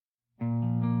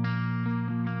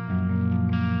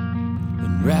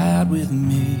ride with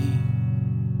me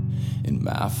in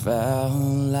my foul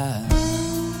life.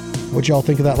 What'd y'all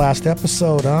think of that last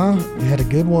episode, huh? We had a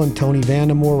good one. Tony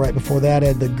Vandemore. Right before that,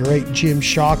 had the great Jim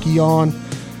Shockey on.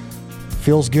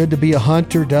 Feels good to be a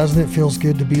hunter, doesn't it? Feels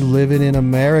good to be living in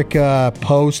America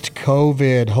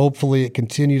post-COVID. Hopefully it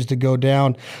continues to go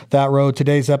down that road.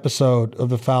 Today's episode of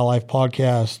the Foul Life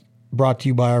Podcast brought to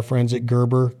you by our friends at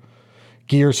Gerber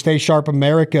Gear. Stay sharp,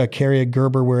 America. Carry a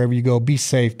Gerber wherever you go. Be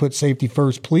safe. Put safety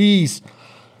first, please.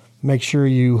 Make sure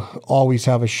you always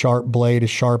have a sharp blade, a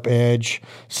sharp edge.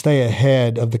 Stay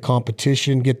ahead of the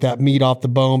competition. Get that meat off the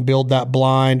bone. Build that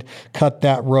blind. Cut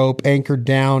that rope. Anchor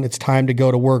down. It's time to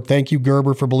go to work. Thank you,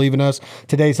 Gerber, for believing us.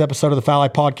 Today's episode of the Foul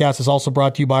Life Podcast is also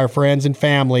brought to you by our friends and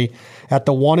family at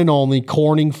the one and only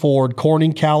Corning Ford,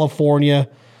 Corning, California.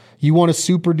 You want a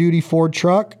Super Duty Ford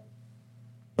truck?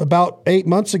 About 8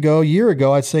 months ago, a year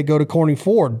ago, I'd say go to Corning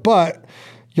Ford. But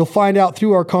you'll find out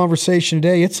through our conversation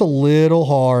today, it's a little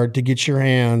hard to get your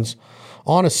hands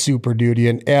on a Super Duty,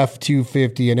 an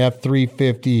F-250, an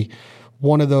F-350,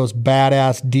 one of those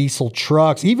badass diesel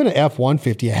trucks, even an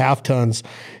F-150, a half-tons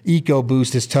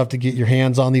EcoBoost is tough to get your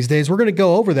hands on these days. We're going to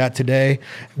go over that today.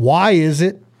 Why is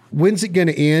it? When's it going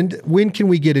to end? When can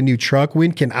we get a new truck?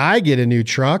 When can I get a new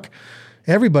truck?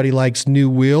 Everybody likes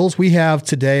new wheels. We have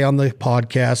today on the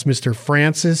podcast Mr.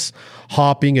 Francis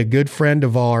Hopping, a good friend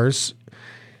of ours.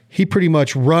 He pretty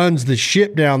much runs the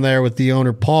ship down there with the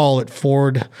owner, Paul, at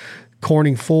Ford,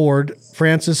 Corning Ford.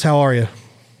 Francis, how are you?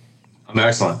 I'm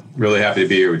excellent. Really happy to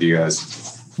be here with you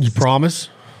guys. You promise?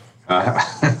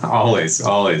 Always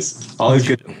good to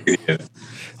see you.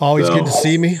 Always good to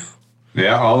see me?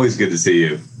 Yeah, always good to see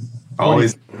you.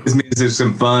 Always. This means there's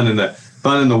some fun in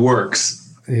the works.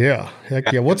 Yeah.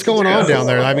 Heck yeah. What's going on down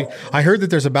there? I mean, I heard that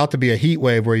there's about to be a heat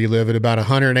wave where you live at about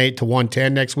 108 to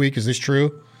 110 next week. Is this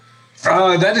true?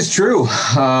 That is true,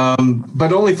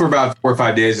 but only for about 4 or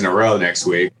 5 days in a row next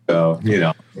week. So,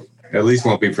 at least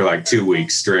won't be for like 2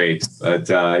 weeks straight. But,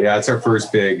 yeah, it's our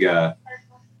first big,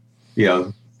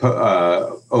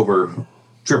 over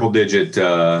triple-digit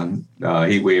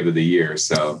heat wave of the year.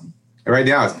 So right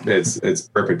now it's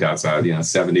perfect outside,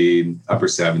 70, upper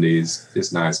 70s,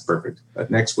 just nice, perfect.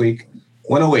 But next week,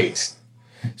 108.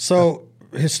 So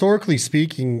historically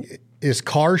speaking, is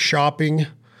car shopping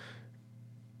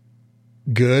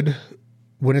good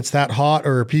when it's that hot,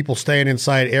 or are people staying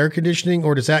inside air conditioning,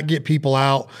 or does that get people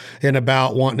out and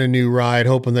about wanting a new ride,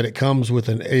 hoping that it comes with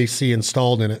an AC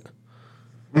installed in it?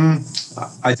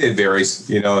 I'd say it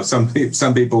varies. Some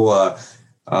people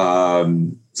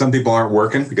aren't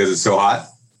working because it's so hot.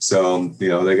 So,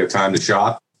 they get time to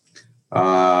shop.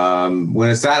 When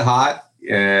it's that hot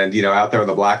and, out there on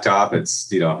the blacktop,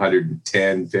 it's,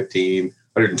 110, 15,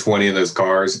 120 in those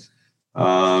cars.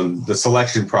 The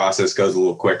selection process goes a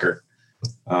little quicker.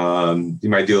 You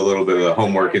might do a little bit of the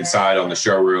homework inside on the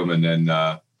showroom and then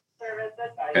go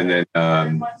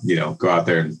out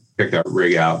there and pick that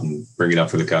rig out and bring it up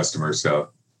for the customer. So,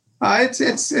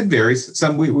 it varies.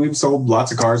 We've sold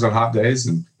lots of cars on hot days,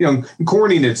 and, in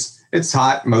Corning, it's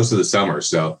hot most of the summer.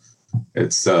 So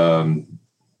it's,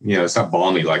 it's not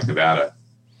balmy like Nevada.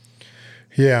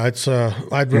 Yeah, it's.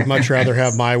 I'd much rather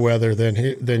have my weather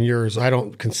than yours. I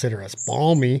don't consider us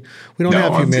balmy. We don't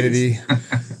have humidity.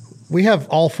 We have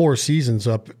all 4 seasons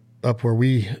up where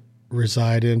we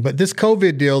reside in. But this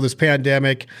COVID deal, this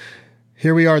pandemic,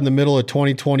 here we are in the middle of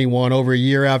 2021, over a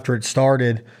year after it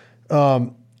started.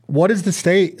 What is the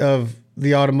state of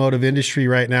the automotive industry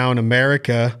right now in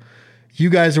America? You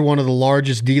guys are one of the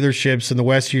largest dealerships in the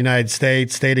Western United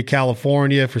States, state of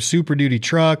California, for Super Duty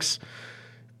trucks.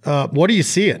 What are you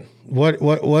seeing?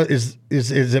 What is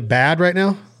it bad right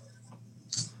now?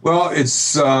 Well,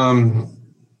 it's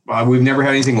we've never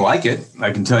had anything like it.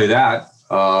 I can tell you that.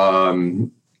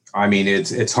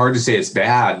 It's hard to say it's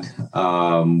bad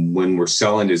when we're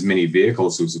selling as many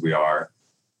vehicles as we are.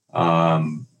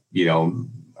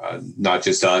 Not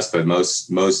just us, but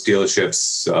most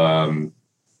dealerships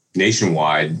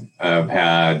nationwide have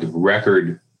had a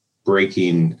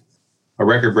record-breaking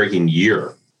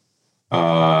year.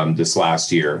 This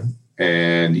last year,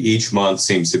 and each month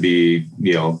seems to be,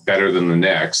 better than the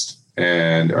next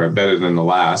or better than the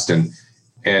last. And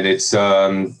it's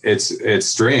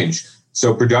strange.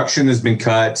 So production has been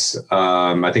cut.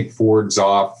 I think Ford's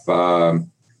off, about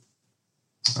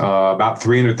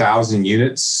 300,000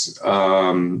 units,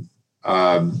 for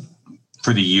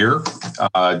the year,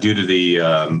 due to the,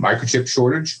 microchip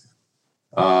shortage.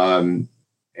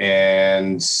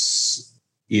 And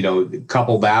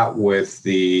couple that with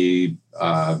the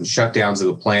shutdowns of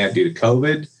the plant due to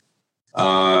COVID.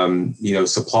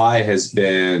 Supply has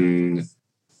been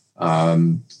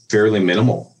fairly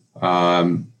minimal.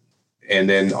 And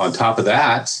then on top of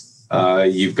that,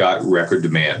 you've got record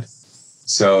demand.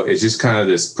 So it's just kind of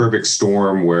this perfect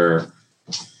storm where,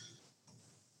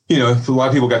 you know, a lot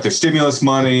of people got their stimulus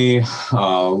money.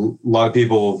 A lot of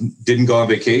people didn't go on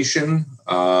vacation,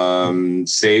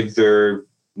 saved their,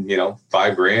 you know,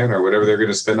 $5,000 or whatever they're going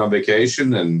to spend on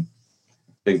vacation, and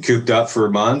been cooped up for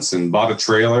months and bought a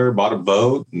trailer, bought a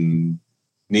boat, and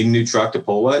need a new truck to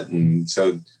pull it. And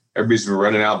so everybody's been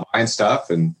running out buying stuff.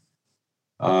 And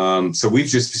so we've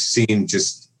just seen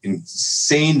just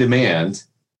insane demand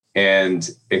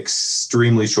and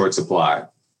extremely short supply.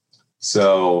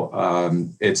 So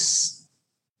it's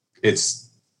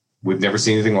we've never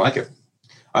seen anything like it.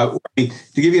 To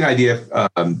give you an idea,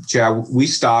 Chad, we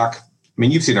stock, I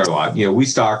mean, you've seen our lot, you know, we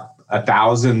stock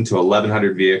 1,000 to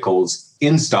 1,100 vehicles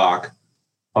in stock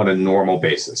on a normal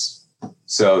basis.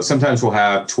 So sometimes we'll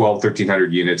have 1,200,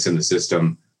 1,300 units in the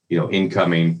system, you know,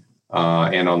 incoming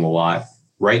and on the lot.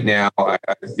 Right now,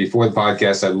 before the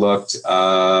podcast, I looked,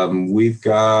 we've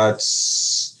got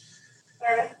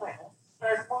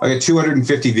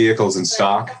 250 vehicles in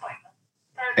stock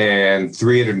and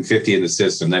 350 in the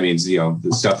system. That means, you know,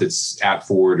 the stuff that's at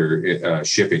Ford or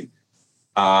shipping.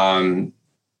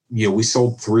 You know, we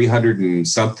sold 300 and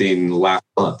something last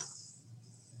month.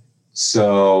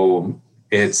 So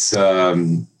it's a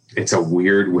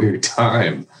weird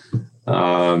time.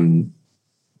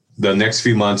 The next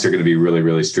few months are going to be really,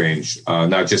 really strange,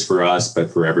 not just for us,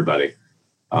 but for everybody.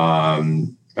 I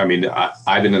mean,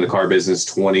 I've been in the car business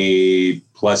 20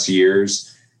 plus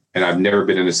years, and I've never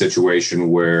been in a situation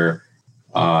where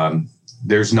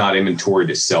there's not inventory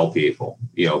to sell people,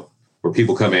 you know, where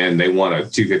people come in, they want a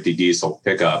 250 diesel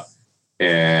pickup.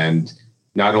 And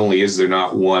not only is there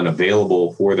not one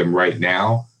available for them right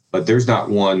now, but there's not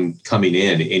one coming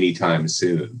in anytime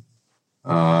soon.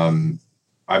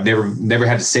 I've never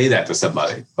had to say that to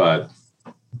somebody, but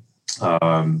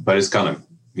it's coming.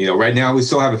 You know, right now we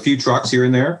still have a few trucks here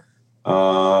and there,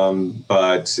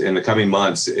 but in the coming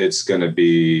months, it's going to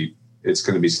be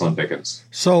slim pickings.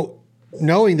 So,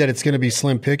 knowing that it's going to be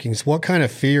slim pickings, what kind of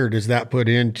fear does that put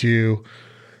into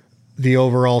the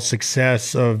overall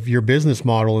success of your business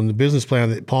model and the business plan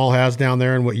that Paul has down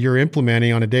there and what you're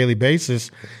implementing on a daily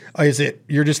basis? Is it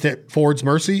you're just at Ford's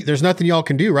mercy? There's nothing y'all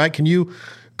can do, right? Can you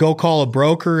go call a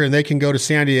broker and they can go to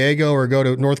San Diego or go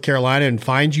to North Carolina and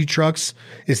find you trucks?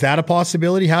 Is that a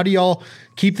possibility? How do y'all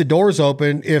keep the doors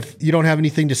open if you don't have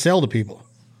anything to sell to people?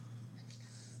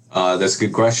 That's a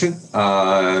good question.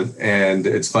 And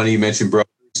it's funny you mentioned brokers.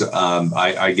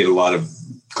 I get a lot of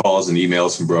calls and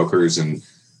emails from brokers and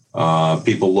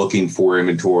people looking for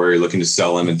inventory, looking to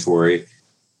sell inventory.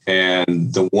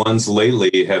 And the ones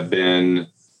lately have been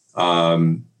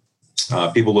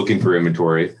people looking for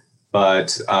inventory.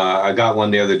 But I got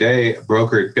one the other day. A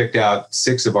broker had picked out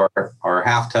 6 of our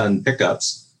half-ton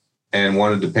pickups and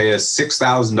wanted to pay us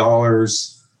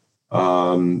 $6,000, a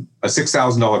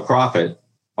 $6,000 profit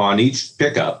on each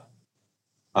pickup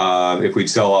if we'd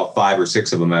sell off 5 or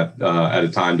 6 of them at a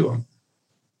time to them.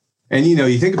 And, you know,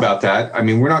 you think about that. I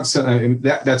mean, we're not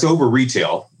that's over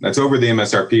retail. That's over the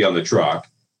MSRP on the truck.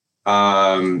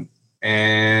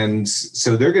 And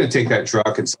so they're going to take that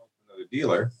truck and sell it to another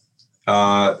dealer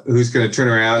who's going to turn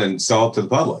around and sell it to the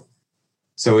public.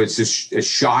 So it's just it's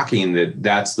shocking that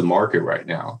that's the market right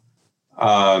now.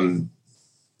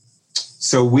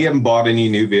 So we haven't bought any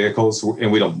new vehicles,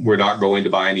 and we're not going to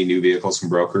buy any new vehicles from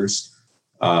brokers.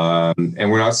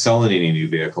 And we're not selling any new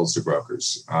vehicles to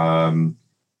brokers.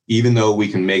 Even though we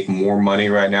can make more money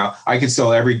right now, I could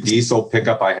sell every diesel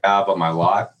pickup I have on my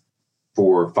lot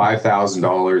for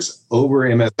 $5,000 over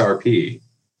MSRP,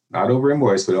 not over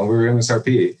invoice, but over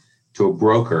MSRP to a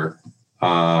broker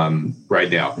right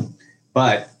now.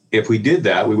 But if we did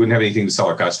that, we wouldn't have anything to sell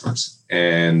our customers.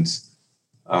 And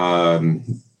Paul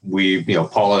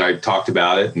and I talked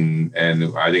about it, and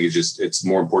I think it's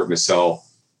more important to sell,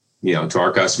 you know, to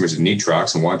our customers that need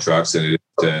trucks and want trucks than it is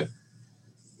to,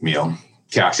 you know,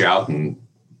 cash out and,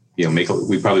 you know,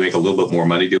 we probably make a little bit more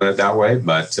money doing it that way.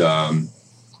 But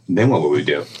then what would we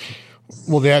do?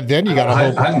 Well, then you got to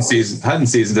hope hunting season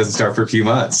doesn't start for a few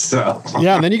months. So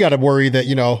yeah, and then you got to worry that,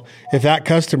 you know, if that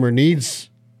customer needs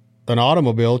an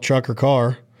automobile, truck or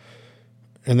car,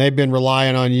 and they've been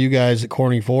relying on you guys at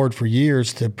Corning Ford for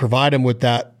years to provide them with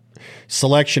that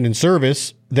selection and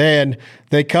service, then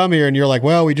they come here and you're like,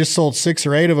 well, we just sold 6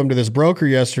 or 8 of them to this broker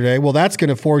yesterday. Well, that's going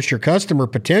to force your customer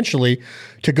potentially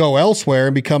to go elsewhere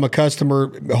and become a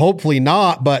customer, hopefully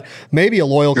not, but maybe a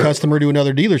loyal customer to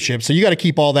another dealership. So you got to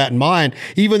keep all that in mind,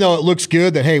 even though it looks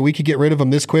good that, hey, we could get rid of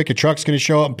them this quick. A truck's going to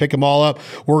show up and pick them all up.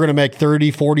 We're going to make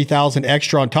 30, 40,000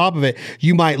 extra on top of it.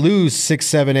 You might lose 6,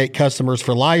 7, 8 customers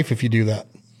for life if you do that.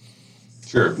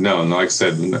 Sure. No, like I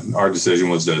said, our decision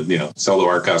was to, sell to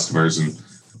our customers and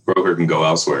broker can go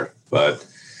elsewhere. But,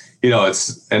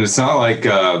 it's not like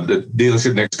the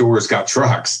dealership next door has got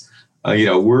trucks.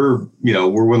 We're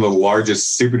one of the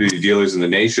largest Super Duty dealers in the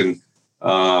nation.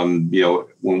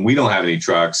 When we don't have any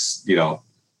trucks,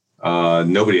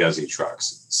 nobody has any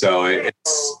trucks. So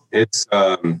it's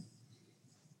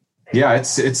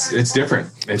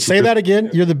different. Say that again.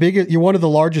 You're the biggest. You're one of the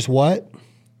largest what?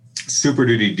 Super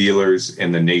Duty dealers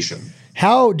in the nation.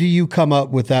 How do you come up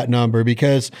with that number?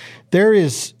 Because there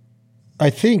is, I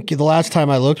think the last time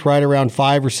I looked, right around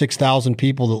 5,000 or 6,000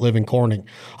 people that live in Corning.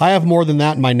 I have more than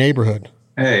that in my neighborhood.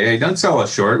 Hey, don't sell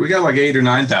us short. We got like 8,000 or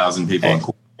 9,000 people in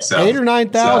Corning. 8,000 or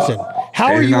 9,000.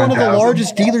 How are you one of the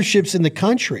largest dealerships in the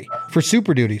country for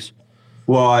Super Duties?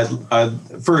 Well,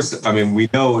 first, we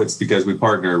know it's because we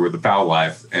partner with the Foul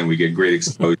Life and we get great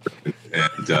exposure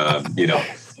and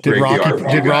Did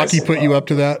Rocky put you up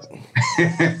to that?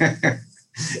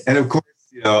 And of course,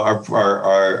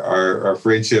 our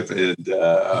friendship and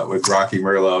with Rocky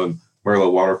Merlo and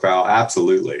Merlo Waterfowl,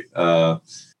 absolutely.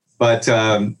 But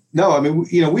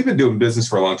we've been doing business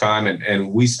for a long time,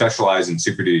 and we specialize in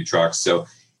Super Duty trucks. So,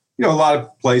 a lot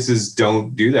of places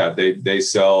don't do that. They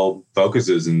sell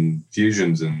Focuses and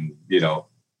Fusions, and of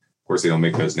course they don't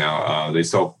make those now. They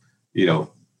sell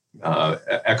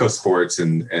Echo Sports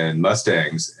and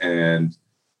Mustangs, and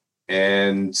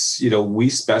we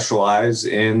specialize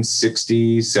in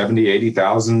 $60,000, $70,000,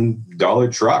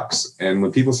 $80,000 trucks. And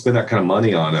when people spend that kind of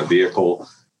money on a vehicle,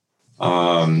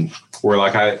 or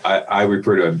like I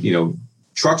refer to,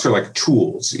 trucks are like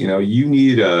tools. You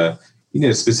need a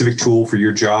specific tool for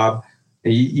your job.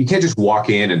 You can't just walk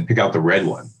in and pick out the red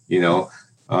one. You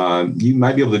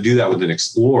might be able to do that with an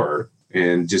Explorer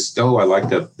and just, I like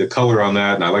the color on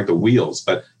that and I like the wheels.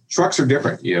 But trucks are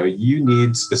different. You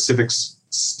need specific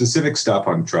stuff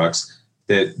on trucks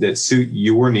that suit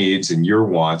your needs and your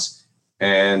wants.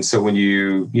 And so when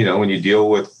you deal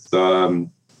with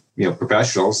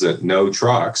professionals that know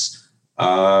trucks,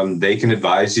 they can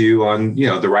advise you on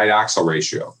the right axle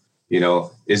ratio.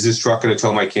 Is this truck going to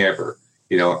tow my camper?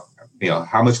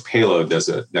 How much payload does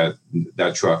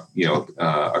that truck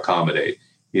accommodate?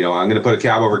 I'm going to put a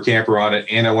cab over camper on it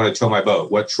and I want to tow my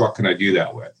boat. What truck can I do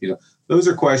that with? Those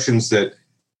are questions that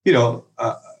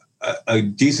a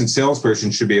decent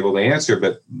salesperson should be able to answer,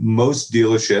 but most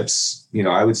dealerships,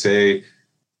 I would say,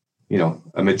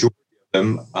 a majority of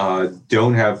them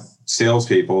don't have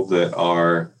salespeople that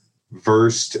are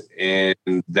versed in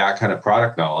that kind of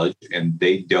product knowledge, and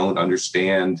they don't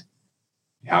understand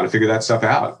how to figure that stuff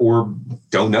out or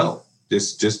don't know.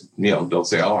 Just they'll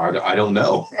say, oh, I don't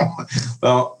know.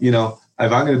 Well, if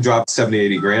I'm going to drop 70,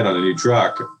 80 grand on a new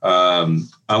truck, I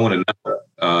want to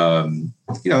know,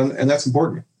 and that's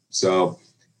important. So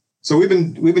we've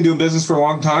been doing business for a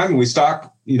long time, and we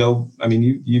stock,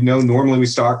 normally we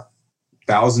stock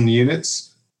 1,000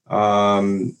 units.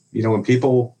 When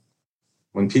people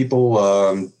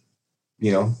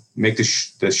make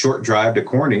the short drive to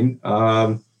Corning,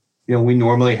 we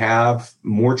normally have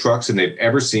more trucks than they've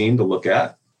ever seen to look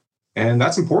at. And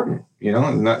that's important,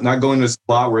 not going to a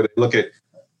spot where they look at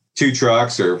 2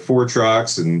 trucks or 4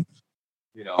 trucks and,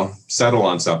 settle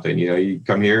on something. You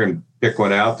come here and pick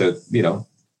one out that,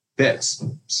 fits.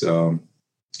 So,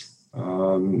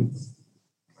 I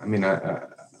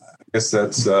guess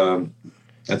that's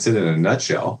it in a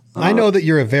nutshell. I know that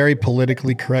you're a very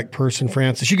politically correct person,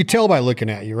 Francis. You could tell by looking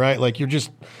at you, right? Like you're just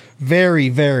very,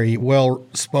 very well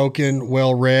spoken,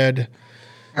 well read.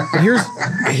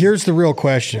 Here's the real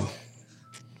question.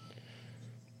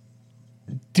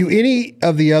 Do any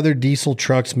of the other diesel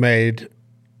trucks made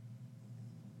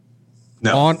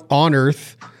on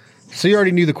Earth? So you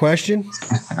already knew the question?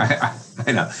 I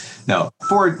know. No.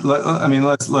 Ford,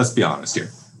 let's be honest here.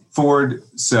 Ford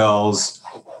sells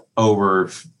over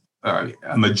a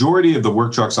majority of the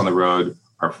work trucks on the road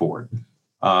are Ford.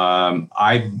 I'll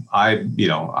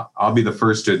be the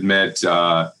first to admit,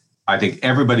 I think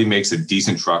everybody makes a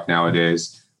decent truck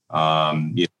nowadays.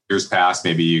 Years past,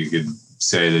 maybe you could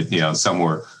say that, some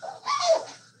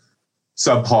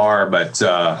subpar, but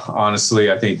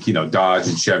honestly, I think, Dodge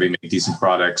and Chevy make decent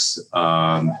products.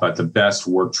 But the best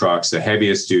work trucks, the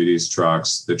heaviest duties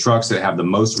trucks, the trucks that have the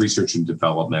most research and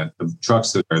development, the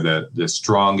trucks that are the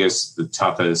strongest, the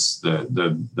toughest,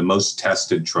 the most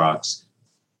tested trucks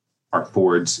are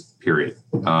Fords, period.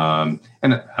 And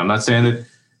I'm not saying that,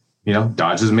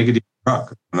 Dodge doesn't make a decent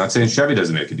truck. I'm not saying Chevy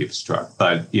doesn't make a decent truck,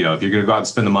 but if you're going to go out and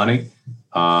spend the money,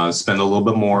 spend a little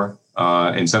bit more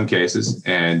in some cases,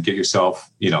 and get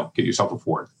yourself a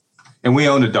Ford. And we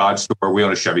own a Dodge store, we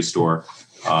own a Chevy store.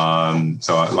 So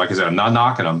like I said, I'm not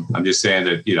knocking them. I'm just saying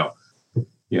that,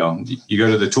 you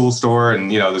go to the tool store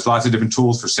and, there's lots of different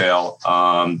tools for sale.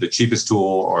 The cheapest tool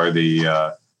or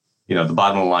the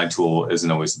bottom of the line tool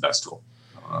isn't always the best tool.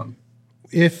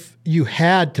 If you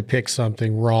had to pick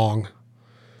something wrong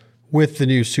with the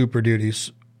new Super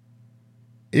Duties,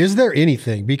 is there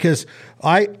anything? Because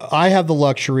I have the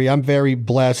luxury, I'm very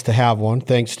blessed to have one,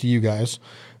 thanks to you guys.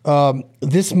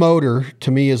 This motor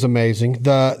to me is amazing.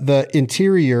 The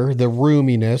interior, the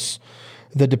roominess,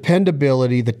 the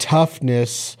dependability, the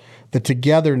toughness, the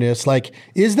togetherness. Like,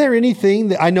 is there anything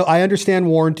that I understand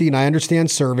warranty and I understand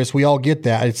service. We all get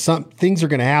that. It's things are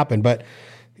going to happen, but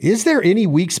is there any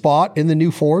weak spot in the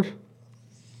new Ford?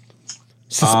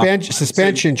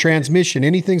 Suspension, transmission,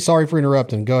 anything? Sorry for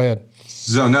interrupting. Go ahead.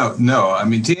 So no. I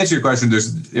mean, to answer your question,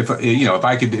 if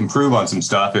I could improve on some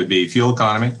stuff, it'd be fuel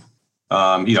economy.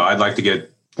 I'd like to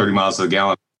get 30 miles to the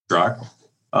gallon truck,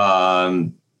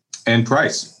 and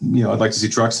price. I'd like to see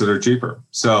trucks that are cheaper.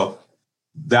 So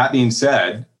that being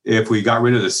said, if we got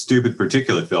rid of the stupid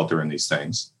particulate filter in these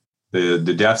things, the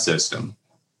DEF system,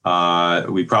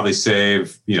 we'd probably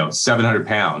save 700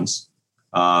 pounds,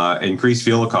 increase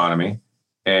fuel economy,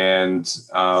 and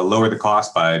lower the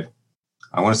cost by,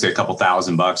 I want to say, a couple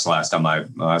 $1,000 last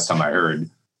time I heard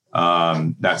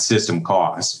that system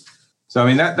cost. So I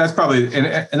mean that's probably,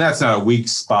 and that's not a weak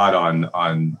spot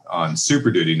on Super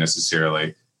Duty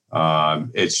necessarily.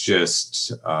 It's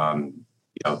just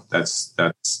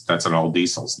that's on all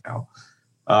diesels now.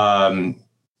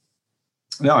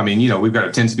 No, I mean we've got a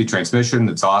 10-speed transmission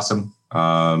that's awesome.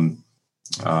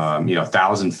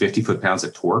 1,050 foot-pounds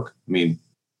of torque. I mean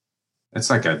it's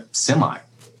like a semi.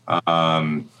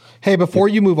 Hey, before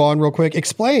you move on real quick,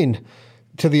 explain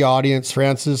to the audience,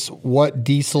 Francis, what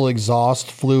diesel exhaust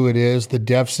fluid is, the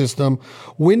DEF system.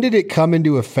 When did it come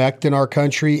into effect in our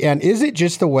country? And is it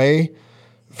just a way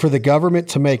for the government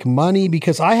to make money?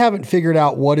 Because I haven't figured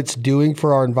out what it's doing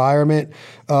for our environment,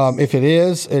 if it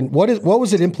is, and what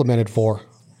was it implemented for?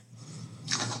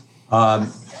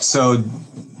 So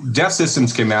DEF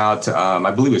systems came out,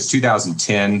 I believe it was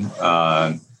 2010.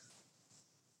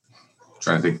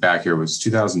 Trying to think back here, it was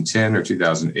 2010 or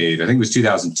 2008. I think it was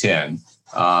 2010.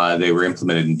 They were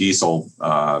implemented in diesel,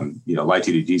 light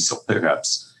duty diesel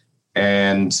pickups,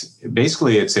 and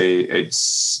basically it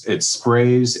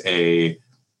sprays it's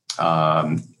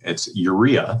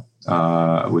urea,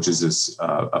 which is this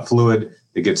a fluid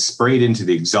that gets sprayed into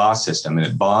the exhaust system, and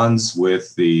it bonds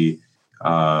with the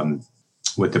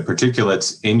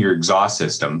particulates in your exhaust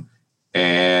system.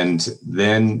 And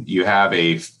then you have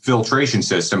a filtration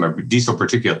system, a diesel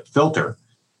particulate filter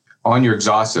on your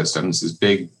exhaust system. It's this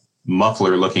big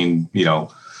muffler looking,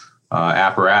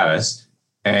 apparatus,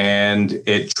 and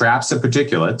it traps the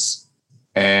particulates.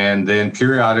 And then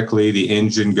periodically the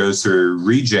engine goes through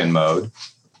regen mode,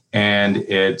 and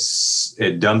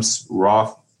it dumps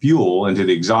raw fuel into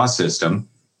the exhaust system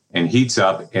and heats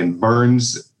up and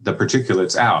burns the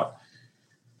particulates out.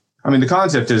 I mean, the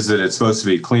concept is that it's supposed to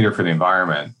be cleaner for the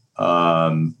environment,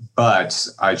 but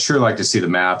I'd sure like to see the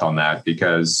math on that,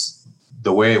 because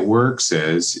the way it works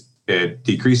is it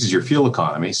decreases your fuel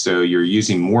economy. So you're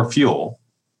using more fuel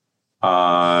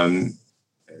to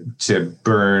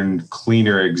burn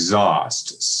cleaner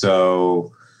exhaust.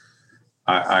 So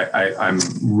I'm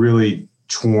really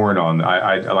torn on.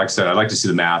 Like I said, I'd like to see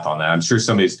the math on that. I'm sure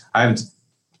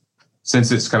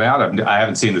since it's come out, I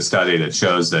haven't seen the study that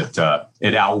shows that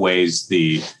it outweighs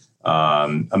the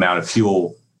amount of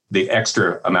fuel, the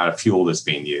extra amount of fuel that's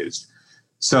being used.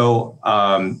 So,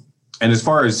 and as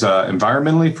far as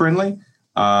environmentally friendly,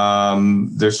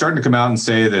 they're starting to come out and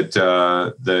say that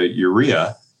the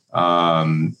urea,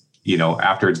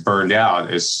 after it's burned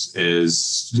out,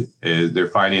 is they're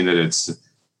finding that it's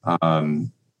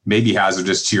maybe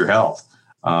hazardous to your health.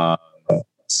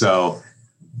 So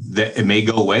that it may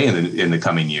go away in the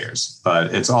coming years,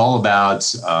 but it's all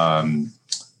about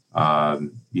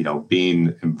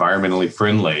being environmentally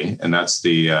friendly, and that's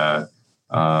the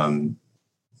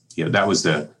that was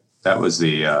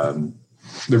the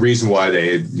reason why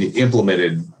they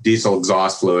implemented diesel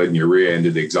exhaust fluid and urea into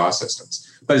the exhaust systems.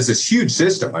 but it's this huge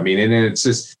system. I mean, and it's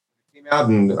just came out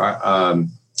in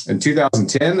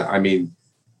 2010. I mean,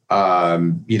 all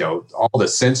the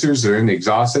sensors that are in the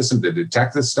exhaust system to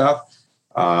detect this stuff.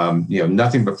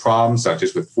 Nothing but problems, not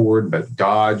just with Ford, but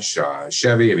Dodge,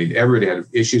 Chevy. I mean, everybody had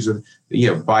issues with,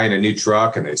 buying a new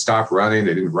truck and they stopped running.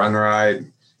 They didn't run right.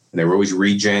 And they were always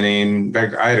regenning. In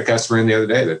fact, I had a customer in the other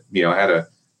day that, had an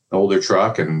older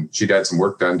truck and she'd had some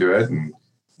work done to it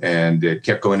and it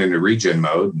kept going into regen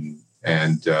mode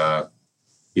and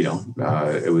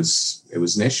it was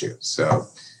an issue. So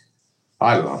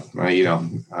I don't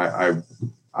know.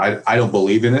 I don't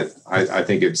believe in it. I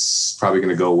think it's probably going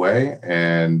to go away.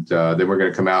 And then we're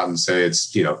going to come out and say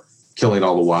it's, killing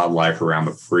all the wildlife around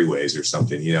the freeways or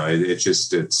something. I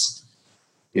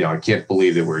can't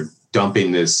believe that we're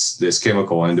dumping this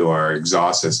chemical into our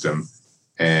exhaust system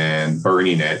and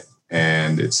burning it.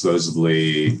 And it's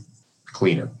supposedly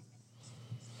cleaner.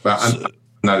 But I'm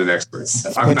not an expert.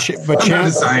 I'm not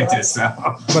a scientist.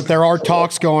 So. But there are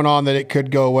talks going on that it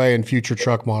could go away in future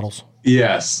truck models.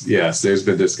 Yes. There's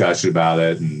been discussion about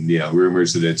it, and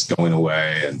rumors that it's going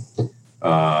away, and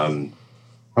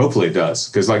hopefully it does.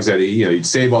 Because, like I said, you'd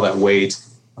save all that weight.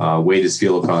 Weight is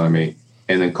fuel economy,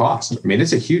 and then cost. I mean,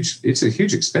 it's a huge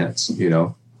expense.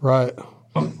 Right.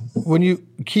 Do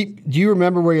you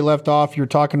remember where you left off? You were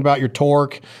talking about your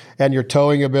torque and your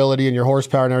towing ability and your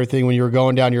horsepower and everything. When you were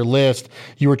going down your list,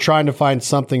 you were trying to find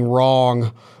something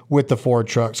wrong with the Ford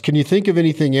trucks. Can you think of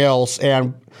anything else?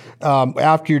 And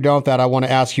after you're done with that, I want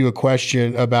to ask you a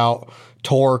question about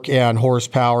torque and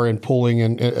horsepower and pulling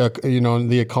and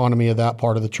the economy of that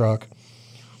part of the truck.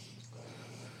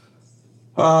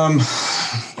 Yeah,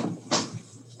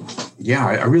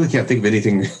 I really can't think of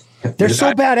anything. They're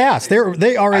so badass.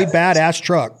 They are a badass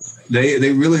truck.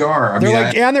 They really are.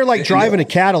 They're like driving a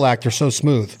Cadillac. They're so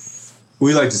smooth.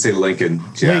 We like to say Lincoln.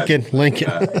 Chad. Lincoln.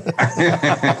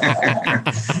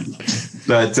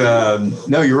 But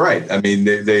no, you're right. I mean,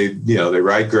 they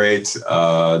ride great.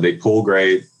 They pull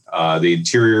great. The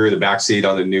interior, the back seat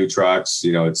on the new trucks,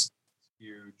 it's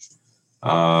huge.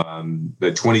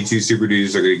 The 22 Super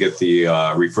Duties are going to get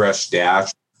the refreshed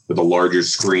dash with a larger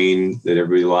screen that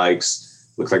everybody likes.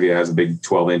 Looks like it has a big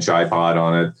 12-inch iPod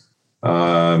on it.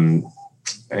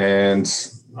 And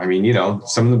I mean,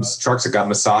 some of the trucks have got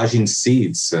massaging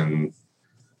seats and,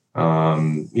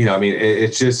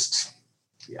 it's just,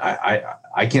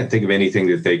 I can't think of anything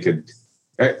that they could,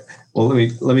 well,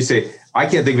 let me say, I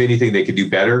can't think of anything they could do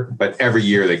better, but every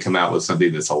year they come out with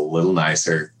something that's a little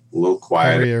nicer, a little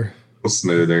quieter, a little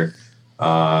smoother,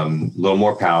 a little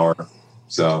more power.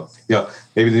 So,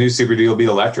 maybe the new Super Duty will be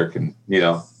electric and,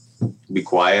 be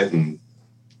quiet. And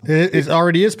it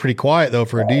already is pretty quiet though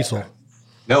for a diesel.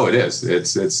 No, it is.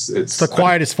 It's the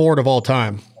quietest Ford of all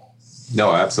time.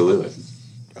 No, absolutely.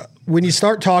 When you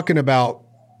start talking about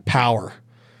power,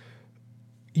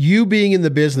 you being in the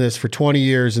business for 20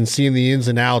 years and seeing the ins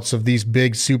and outs of these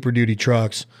big Super Duty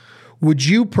trucks, would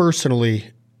you personally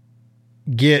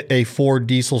get a Ford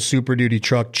diesel Super Duty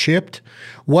truck chipped?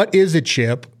 What is a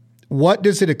chip? What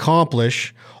does it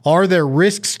accomplish? Are there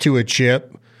risks to a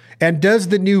chip? And does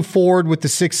the new Ford with the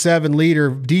 6.7 liter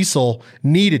diesel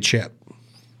need a chip?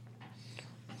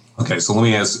 Okay, so let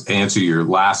me answer your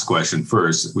last question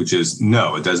first, which is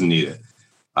no, it doesn't need it.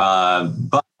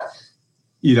 But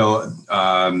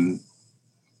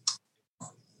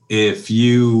if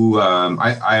you,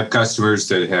 I have customers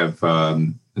that have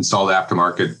installed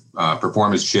aftermarket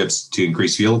performance chips to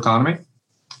increase fuel economy,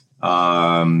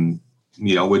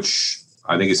 which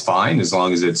I think is fine as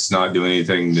long as it's not doing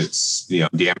anything that's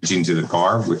damaging to the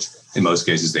car, which in most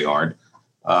cases they aren't.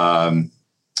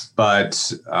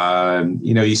 But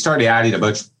you start adding a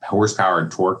bunch of horsepower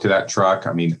and torque to that truck.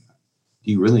 I mean,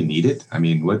 do you really need it? I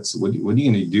mean, what are you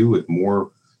going to do with more,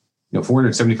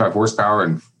 475 horsepower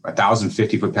and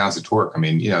 1,050 foot-pounds of torque? I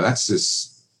mean,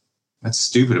 that's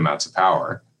stupid amounts of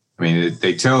power. I mean,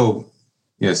 they tow,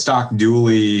 stock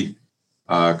dually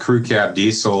crew cab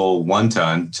diesel 1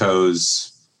 ton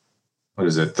tows,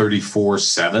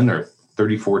 34.7 or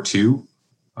 34.2.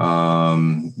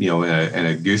 In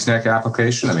a gooseneck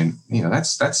application. I mean,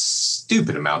 that's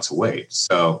stupid amounts of weight.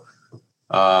 So,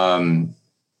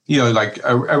 like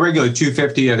a regular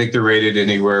 250, I think they're rated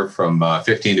anywhere from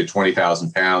 15 to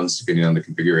 20,000 pounds, depending on the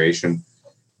configuration.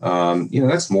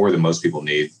 That's more than most people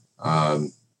need. I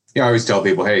always tell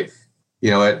people, hey,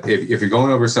 if you're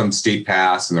going over some steep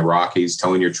pass in the Rockies,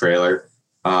 towing your trailer,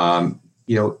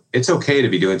 it's okay to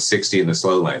be doing 60 in the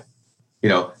slow lane.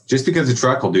 Just because the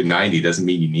truck will do 90 doesn't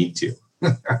mean you need to,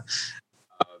 like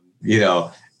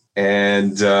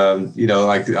on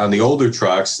the older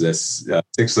trucks, this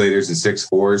 6 liters and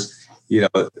 6.4s,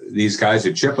 these guys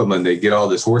would chip them and they get all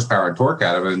this horsepower and torque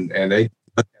out of them, and they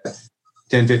put a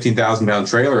 10, 15,000 pound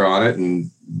trailer on it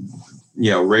and,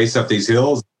 race up these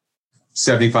hills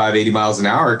 75, 80 miles an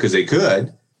hour because they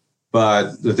could,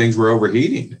 but the things were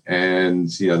overheating, and,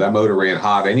 that motor ran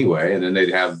hot anyway, and then they'd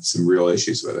have some real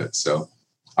issues with it. So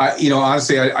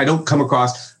honestly, I don't come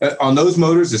across on those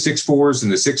motors, the 6.4s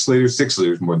and the 6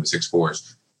 liters more than the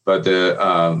 6.4s. But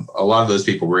a lot of those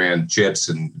people ran chips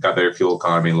and got better fuel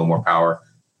economy, a little more power.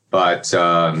 But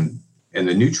in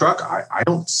the new truck, I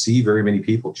don't see very many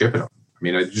people chipping them. I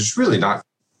mean, it's just really not.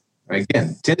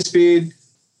 Again, 10-speed,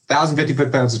 1,050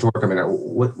 foot-pounds of torque. I mean,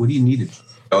 what do you need?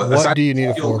 What do you need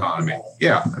it for? Economy.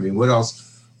 Yeah, I mean, what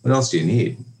else do you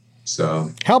need?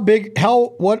 So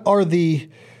what are the?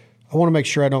 I want to make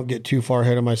sure I don't get too far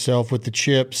ahead of myself with the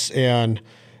chips and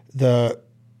the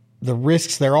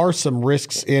risks. There are some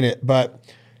risks in it, but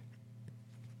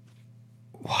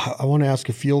I want to ask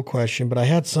a fuel question, but I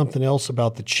had something else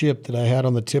about the chip that I had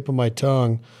on the tip of my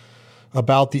tongue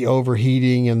about the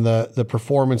overheating and the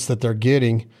performance that they're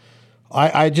getting.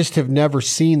 I just have never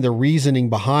seen the reasoning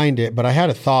behind it, but I had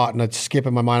a thought and it's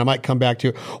skipping my mind. I might come back to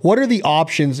it. What are the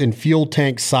options in fuel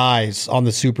tank size on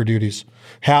the Super Duties?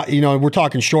 How, we're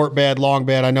talking short bed, long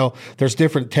bed. I know there's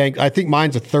different tanks. I think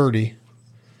mine's a 30.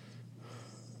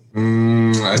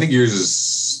 I think yours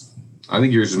is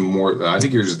more. I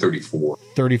think yours is 34.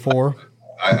 34.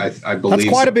 I believe that's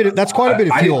quite a bit. That's quite a bit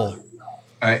of fuel.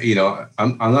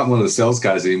 I'm not one of the sales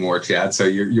guys anymore, Chad. So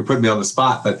you're putting me on the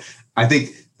spot. But I think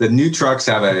the new trucks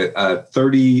have a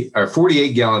 30 or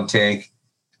 48 gallon tank,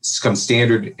 comes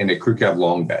standard in a crew cab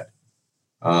long bed,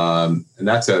 and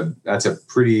that's a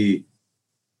pretty.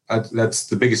 That's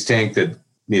the biggest tank that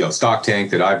stock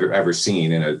tank that I've ever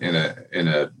seen in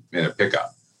a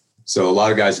pickup. So a lot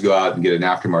of guys go out and get an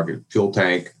aftermarket fuel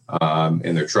tank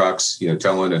in their trucks,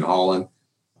 towing and hauling.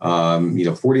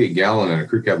 48 gallon in a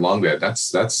crew cab long bed.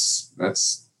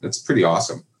 That's pretty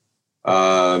awesome.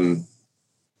 But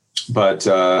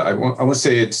I want to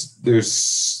say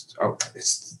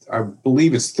I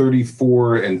believe it's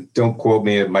 34, and don't quote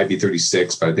me, it might be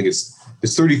 36, but I think it's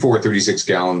 34 or 36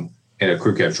 gallon in a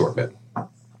crew cab short bed.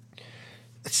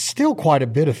 It's still quite a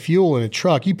bit of fuel in a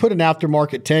truck. You put an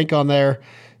aftermarket tank on there.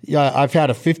 Yeah, I've had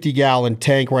a 50 gallon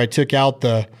tank where I took out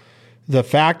the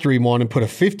factory one and put a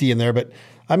 50 in there. But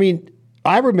I mean,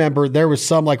 I remember there was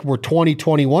some like were 20,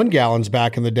 21 gallons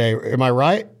back in the day. Am I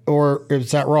right? Or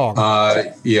is that wrong?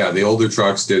 Yeah, the older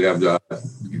trucks did have I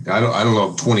don't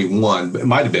know, 21, but it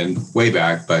might've been way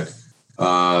back, but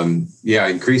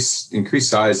increased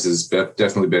size has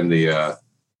definitely been the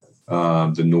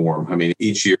norm. I mean,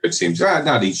 each year it seems,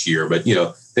 not each year, but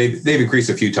they've increased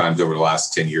a few times over the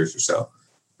last 10 years or so.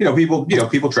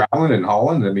 People traveling and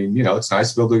hauling. I mean, it's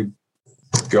nice to be able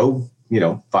to go,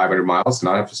 500 miles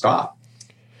and not have to stop.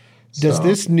 Does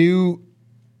this new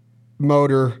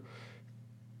motor,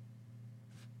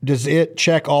 does it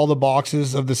check all the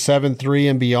boxes of the 7.3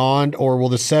 and beyond, or will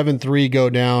the 7.3 go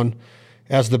down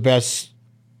as the best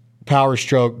power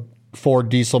stroke Ford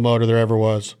diesel motor there ever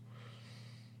was?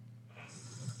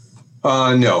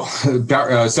 No,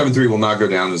 7.3 will not go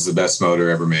down as the best motor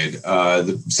ever made.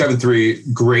 The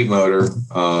 7.3, great motor.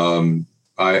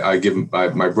 I give him,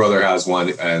 my brother has one,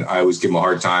 and I always give him a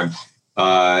hard time.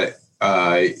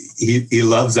 He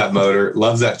loves that motor,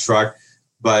 loves that truck,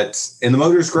 and the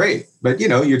motor is great. But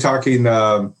you're talking,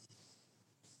 what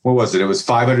was it? It was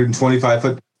 525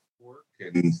 foot torque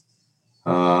and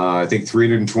I think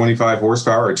 325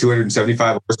 horsepower or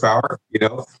 275 horsepower.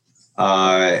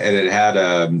 And it had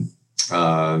the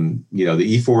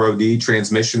E141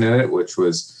 transmission in it, which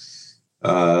was,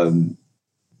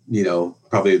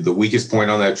 probably the weakest point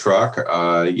on that truck.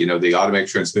 The automatic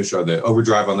transmission or the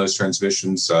overdrive on those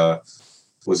transmissions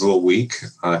was a little weak.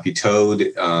 If you towed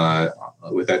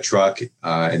with that truck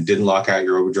and didn't lock out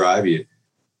your overdrive, you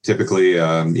typically,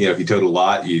 if you towed a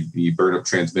lot, you burn up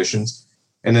transmissions.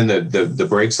 And then the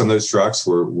brakes on those trucks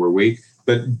were weak.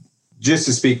 But just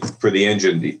to speak for the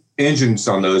engines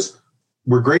on those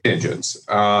were great engines.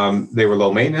 They were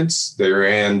low maintenance. They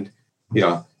ran,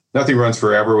 nothing runs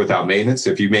forever without maintenance.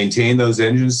 If you maintain those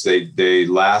engines, they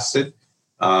lasted.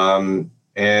 And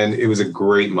it was a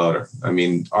great motor. I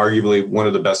mean, arguably one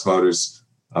of the best motors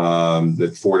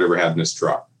that Ford ever had in this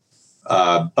truck.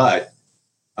 But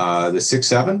the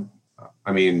 6.7,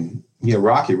 I mean,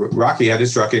 Rocky had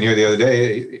his truck in here the other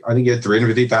day. I think he had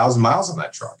 350,000 miles on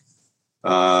that truck.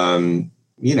 And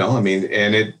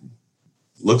it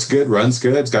looks good, runs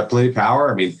good. It's got plenty of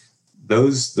power. I mean,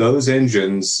 those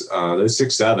engines, those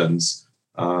 6.7s,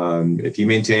 if you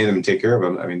maintain them and take care of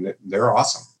them, I mean, they're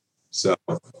awesome. So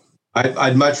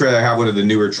I'd much rather have one of the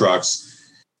newer trucks.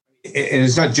 and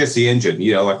it's not just the engine,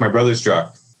 like my brother's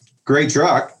truck, great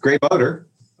motor.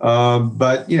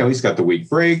 But he's got the weak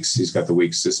brakes, he's got the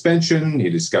weak suspension, he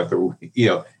just got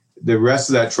the rest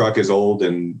of that truck is old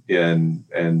and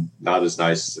not as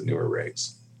nice as the newer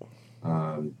rigs.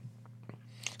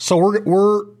 So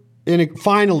we're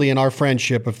finally in our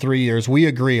friendship of 3 years, we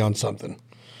agree on something.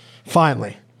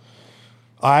 Finally,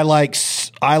 I like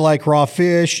raw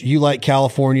fish. You like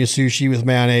California sushi with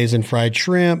mayonnaise and fried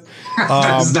shrimp.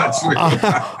 That's not true.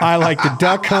 I like the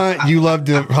duck hunt. You love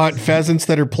to hunt pheasants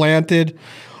that are planted.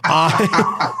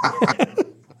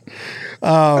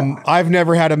 I've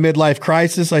never had a midlife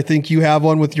crisis. I think you have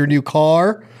one with your new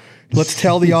car. Let's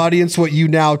tell the audience what you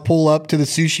now pull up to the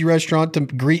sushi restaurant to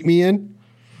greet me in.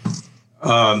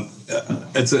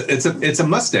 It's a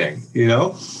Mustang,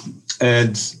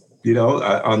 and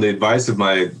on the advice of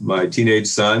my teenage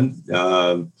son,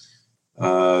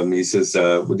 he says,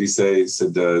 what did he say? He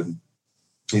said, Dad,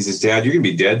 you're gonna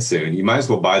be dead soon. You might as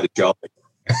well buy the Shelby.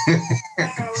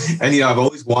 And I've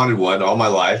always wanted one all my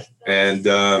life, and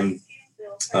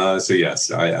so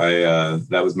yes, I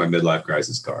that was my midlife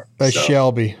crisis car.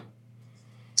 Shelby.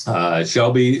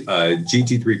 Shelby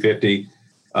GT350,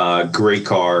 great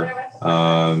car.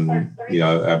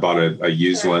 I bought a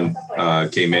used one,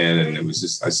 came in, and it was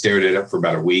just, I stared at it for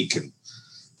about a week, and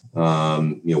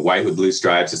white with blue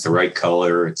stripes. It's the right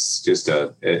color. It's just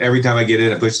every time I get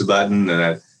in, I push the button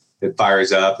and it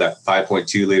fires up that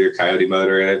 5.2 liter Coyote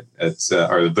motor in it. It's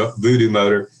or the Voodoo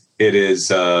motor. It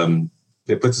is.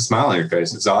 It puts a smile on your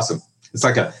face. It's awesome. It's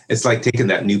like taking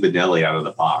that new Benelli out of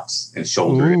the box and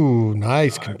shouldering. Ooh,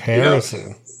 nice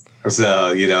comparison.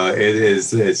 So it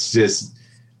is. It's just.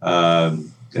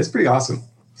 It's pretty awesome.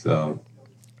 So,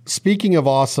 speaking of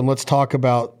awesome, let's talk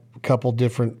about a couple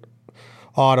different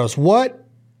autos. What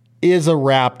is a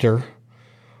Raptor?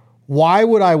 Why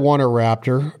would I want a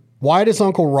Raptor? Why does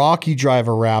Uncle Rocky drive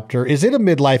a Raptor? Is it a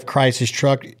midlife crisis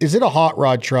truck? Is it a hot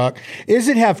rod truck? Is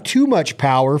it have too much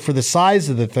power for the size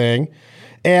of the thing?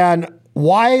 And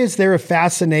why is there a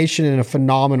fascination and a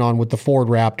phenomenon with the Ford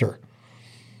Raptor?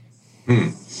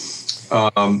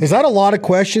 Is that a lot of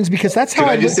questions? Because that's how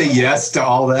I just say yes to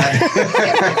all that.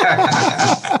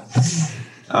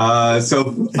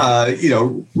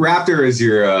 Raptor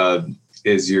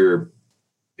is your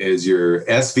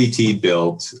SVT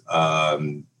built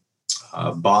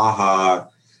Baja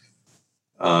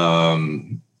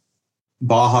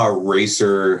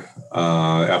Racer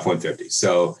F-150.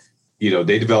 So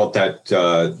they developed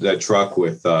that truck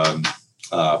with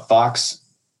Fox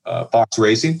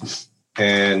Racing.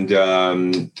 And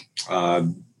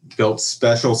built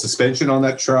special suspension on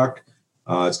that truck.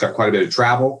 It's got quite a bit of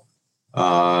travel.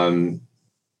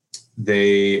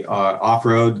 They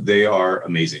off-road, they are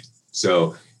amazing.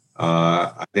 So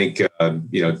I think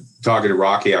talking to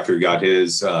Rocky after he got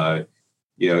his, got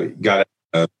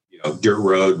a dirt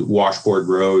road, washboard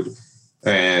road,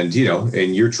 and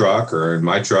in your truck or in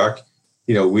my truck,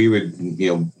 we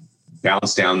would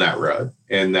bounce down that road.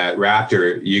 And that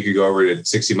Raptor, you could go over it at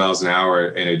 60 miles an hour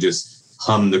and it just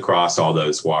hummed across all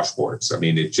those washboards. I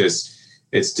mean,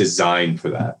 it's designed for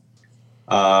that.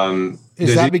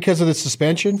 Is that because of the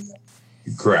suspension?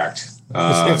 Correct.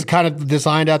 It's kind of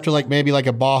designed after maybe like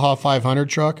a Baja 500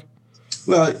 truck.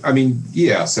 Well, I mean,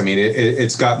 yes. I mean,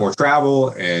 it's got more travel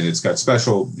and it's got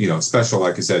special,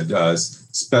 like I said,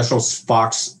 special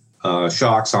Fox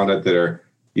shocks on it that are,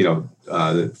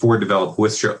 that Ford developed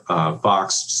with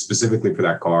Fox specifically for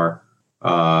that car.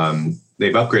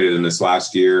 They've upgraded them this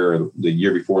last year or the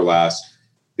year before last.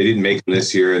 They didn't make them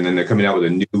this year, and then they're coming out with a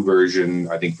new version,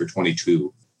 I think, for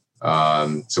 22.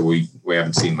 So we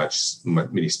haven't seen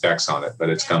many specs on it, but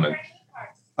it's coming.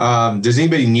 Does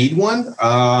anybody need one?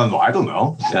 I don't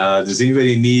know. Does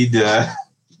anybody need a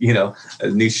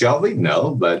new Shelby?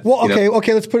 No, but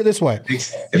okay. Let's put it this way: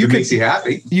 if it makes you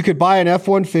happy, you could buy an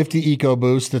F-150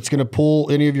 EcoBoost that's going to pull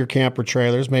any of your camper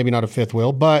trailers. Maybe not a fifth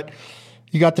wheel, but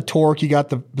you got the torque, you got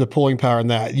the pulling power in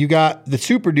that. You got the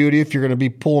Super Duty if you're going to be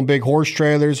pulling big horse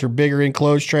trailers or bigger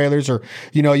enclosed trailers, or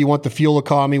you want the fuel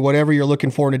economy, whatever you're looking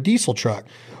for in a diesel truck.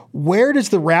 Where does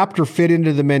the Raptor fit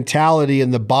into the mentality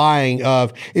and the buying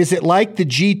of, is it like the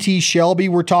GT Shelby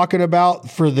we're talking about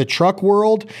for the truck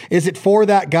world? Is it for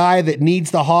that guy that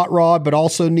needs the hot rod, but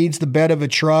also needs the bed of a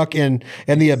truck and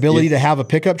the ability to have a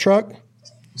pickup truck?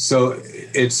 So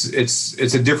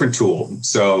it's a different tool.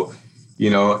 So,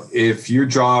 if your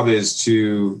job is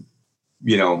to,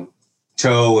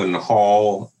 tow and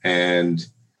haul and,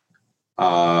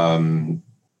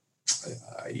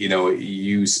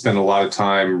 you spend a lot of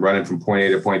time running from point A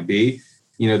to point B,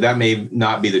 that may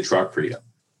not be the truck for you.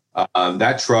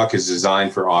 That truck is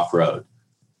designed for off-road.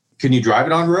 Can you drive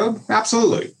it on road?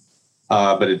 Absolutely.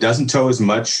 but it doesn't tow as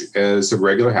much as a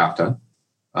regular half ton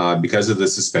because of the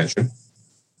suspension.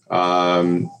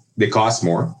 They cost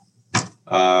more.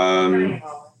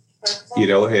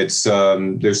 It's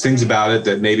there's things about it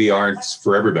that maybe aren't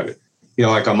for everybody.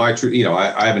 Like on my,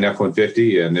 I have an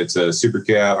F-150 and it's a super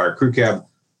cab or crew cab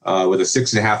with a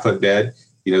 6.5 foot bed.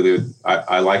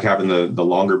 I like having the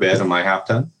longer bed on my half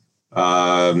ton.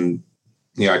 I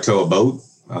tow a boat,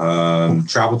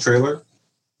 travel trailer.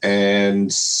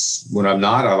 And when I'm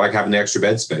not, I like having the extra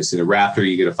bed space. In a Raptor,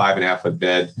 you get a 5.5 foot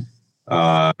bed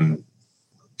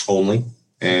only.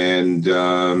 And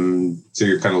so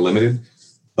you're kind of limited.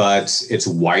 But it's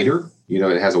wider.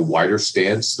 It has a wider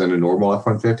stance than a normal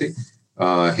F-150.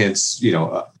 Hence,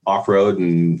 off-road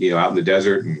and, out in the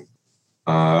desert and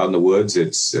out in the woods,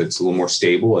 it's a little more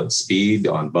stable at speed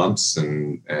on bumps.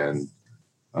 And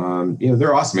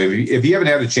they're awesome. If you haven't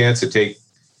had a chance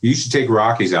you should take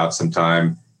Rockies out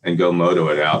sometime and go moto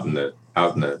it out in the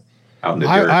dirt.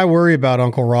 I worry about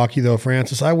Uncle Rocky though,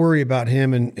 Francis. I worry about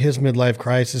him and his midlife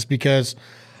crisis because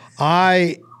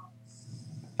I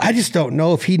just don't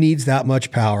know if he needs that much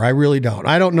power. I really don't.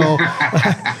 I don't know.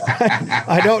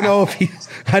 I don't know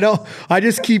if I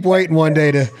just keep waiting one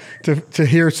day to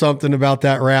hear something about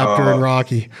that Raptor and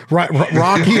Rocky.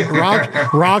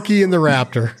 Rocky and the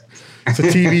Raptor. It's a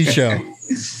TV show.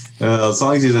 As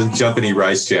long as he doesn't jump any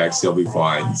rice jacks, he'll be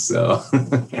fine. So,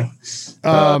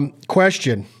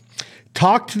 question.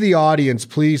 Talk to the audience,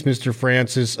 please, Mr.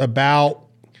 Francis, about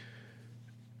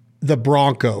the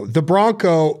Bronco. The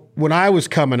Bronco, when I was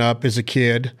coming up as a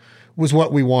kid, was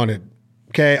what we wanted.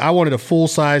 Okay, I wanted a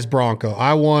full-size Bronco.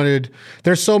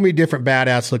 There's so many different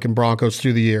badass-looking Broncos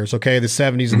through the years, okay, the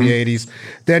 70s and the 80s.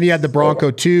 Then you had the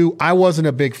Bronco 2. I wasn't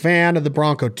a big fan of the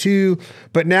Bronco 2,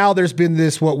 but now there's been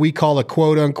this, what we call a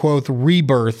quote-unquote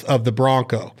rebirth of the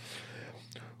Bronco.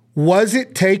 Was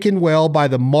it taken well by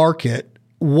the market?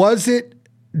 Was it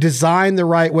designed the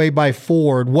right way by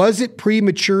Ford? Was it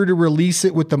premature to release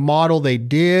it with the model they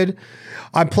did?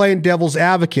 I'm playing devil's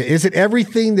advocate. Is it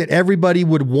everything that everybody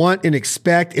would want and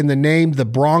expect in the name, the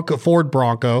Bronco, Ford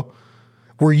Bronco?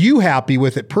 Were you happy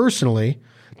with it personally?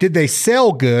 Did they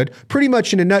sell good? Pretty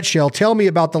much in a nutshell, tell me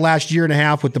about the last year and a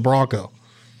half with the Bronco.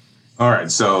 All right.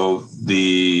 So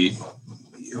the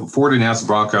Ford announced the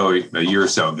Bronco a year or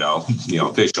so ago,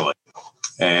 officially.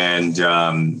 And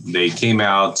they came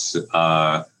out,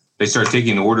 they started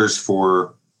taking orders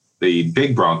for the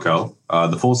big Bronco,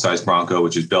 the full-size Bronco,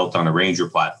 which is built on a Ranger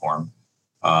platform,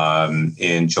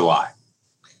 in July.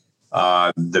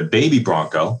 The baby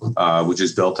Bronco, which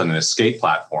is built on an Escape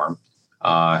platform,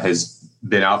 has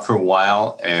been out for a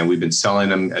while, and we've been selling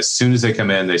them. As soon as they come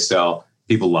in, they sell.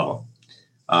 People love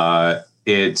them.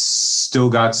 It's still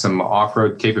got some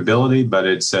off-road capability, but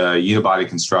it's a unibody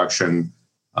construction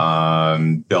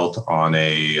built on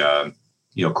a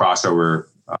crossover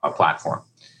platform.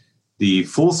 The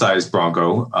full-size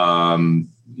Bronco,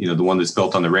 the one that's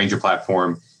built on the Ranger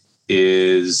platform,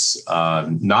 is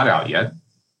not out yet.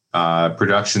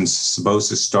 Production's supposed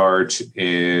to start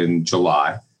in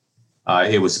July.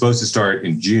 It was supposed to start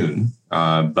in June,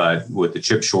 but with the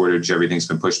chip shortage, everything's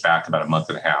been pushed back about a month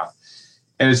and a half.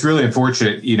 And it's really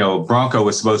unfortunate. Bronco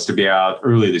was supposed to be out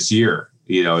early this year.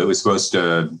 It was supposed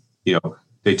to,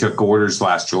 they took orders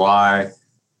last July.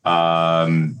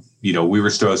 We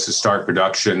were supposed to start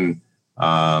production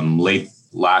late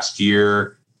last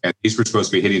year, and these were supposed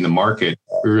to be hitting the market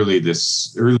early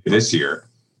this year.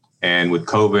 And with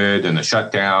COVID and the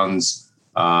shutdowns,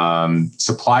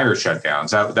 supplier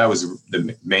shutdowns, that was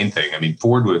the main thing. I mean,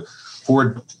 Ford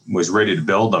was ready to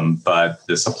build them, but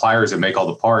the suppliers that make all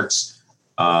the parts,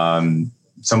 some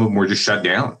of them were just shut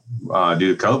down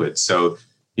due to COVID. So,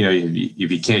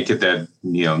 if you can't get that,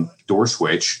 door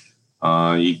switch,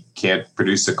 you can't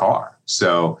produce the car.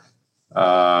 So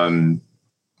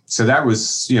that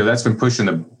was, that's been pushing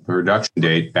the production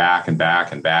date back and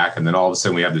back and back. And then all of a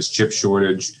sudden we have this chip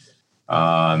shortage.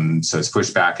 So it's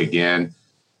pushed back again.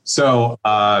 So,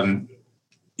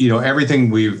 everything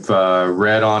we've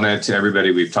read on it,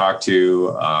 everybody we've talked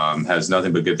to has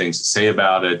nothing but good things to say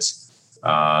about it.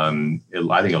 I think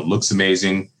it looks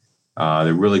amazing.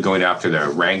 They're really going after the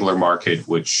Wrangler market,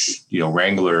 which,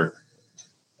 Wrangler,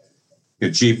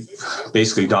 Jeep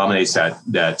basically dominates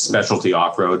that specialty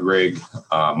off-road rig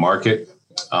market,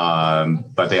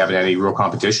 but they haven't had any real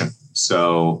competition.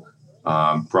 So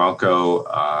Bronco's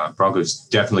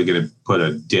definitely going to put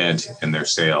a dent in their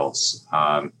sales.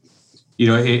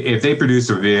 If they produce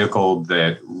a vehicle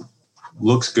that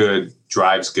looks good,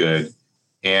 drives good,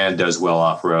 and does well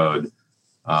off-road,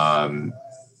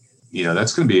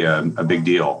 that's going to be a big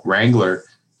deal. Wrangler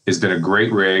has been a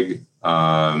great rig.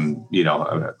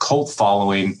 A cult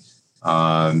following.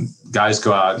 Guys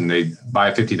go out and they buy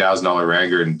a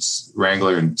 $50,000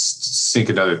 Wrangler and sink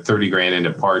another 30 grand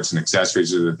into parts and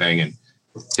accessories of the thing and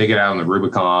take it out on the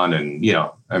Rubicon. And,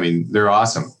 I mean, they're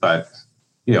awesome, but,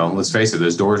 let's face it,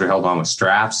 those doors are held on with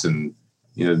straps, and,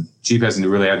 Jeep hasn't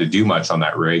really had to do much on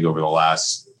that rig over the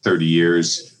last 30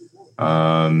 years.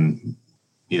 There's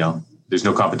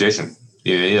no competition.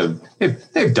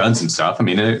 They've done some stuff. I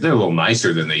mean, they're a little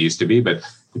nicer than they used to be, but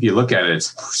if you look at it,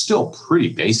 it's still pretty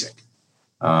basic.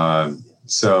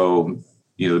 So,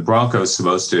 the Bronco is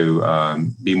supposed to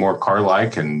be more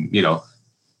car-like and,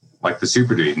 like the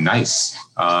Super Duty, nice,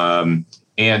 and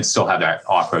still have that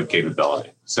off-road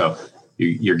capability. So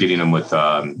you're getting them with,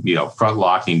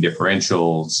 front-locking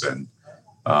differentials and,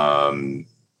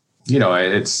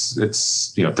 it's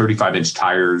 35-inch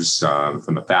tires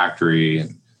from the factory.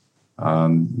 And,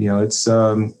 it's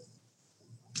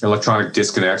electronic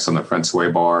disconnects on the front sway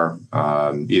bar.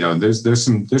 There's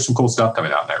some cool stuff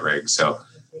coming out in that rig. So,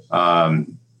 I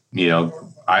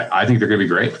think they're going to be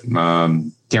great.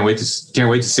 Can't wait to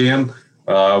see them.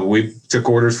 We took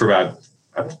orders for about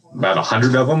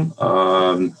 100 of them.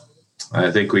 I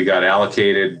think we got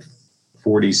allocated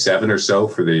 47 or so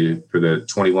for the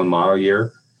 21 model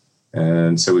year.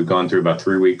 And so we've gone through about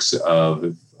 3 weeks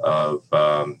of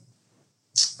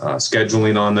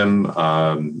scheduling on them,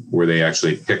 where they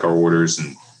actually pick our orders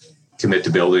and commit to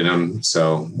building them.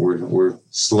 So we're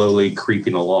slowly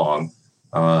creeping along.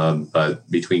 But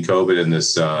between COVID and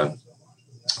this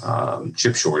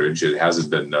chip shortage, it hasn't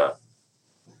been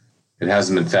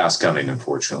fast coming,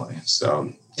 unfortunately.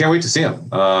 So can't wait to see them.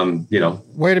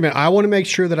 Wait a minute. I want to make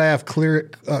sure that I have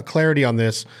clarity on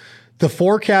this. The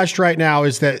forecast right now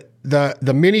is that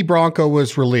the mini Bronco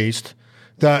was released,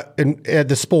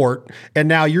 the Sport, and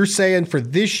now you're saying for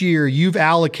this year you've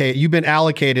been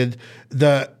allocated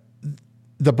the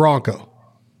Bronco.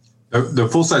 The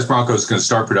full size Bronco is going to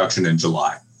start production in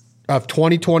July of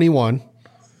 2021.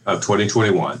 And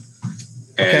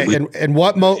okay, and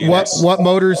what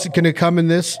motors can it come in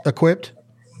this equipped?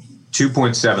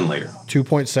 2.7 liter.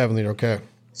 2.7 liter. Okay.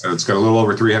 So it's got a little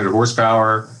over 300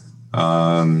 horsepower.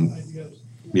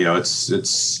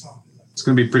 It's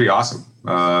going to be pretty awesome.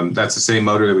 That's the same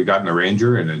motor that we got in the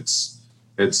Ranger, and it's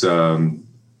a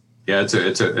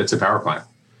power plant.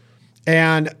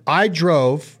 And I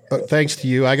drove, thanks to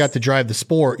you, I got to drive the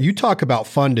Sport. You talk about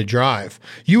fun to drive.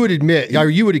 You would admit, or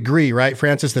you would agree, right,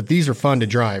 Francis, that these are fun to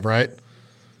drive, right?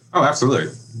 Oh,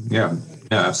 absolutely. Yeah,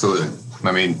 absolutely.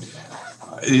 I mean,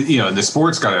 the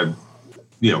Sport's got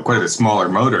quite a smaller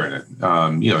motor in it.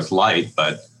 It's light,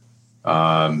 but,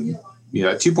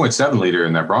 2.7 liter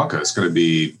in that Bronco is going to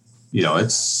be,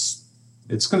 it's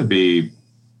going to be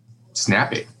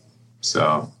snappy.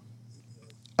 So,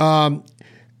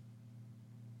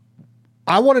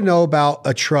 I want to know about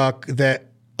a truck that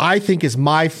I think is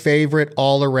my favorite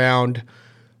all around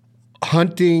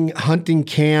hunting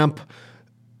camp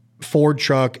Ford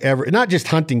truck ever. Not just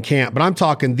hunting camp, but I'm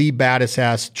talking the baddest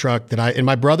ass truck and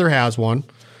my brother has one.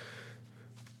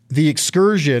 The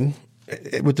Excursion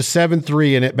with the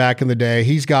 7.3 in it back in the day.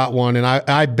 He's got one, and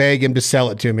I beg him to sell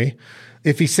it to me.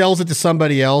 If he sells it to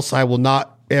somebody else, I will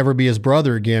not ever be his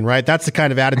brother again, right? That's the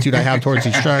kind of attitude I have towards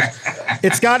these trucks.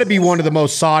 It's got to be one of the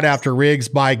most sought after rigs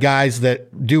by guys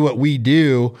that do what we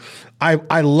do.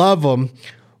 I love them.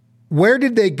 Where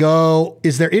did they go?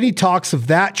 Is there any talks of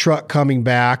that truck coming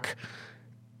back?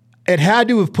 It had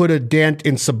to have put a dent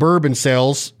in Suburban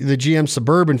sales, the GM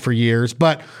Suburban for years,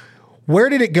 but where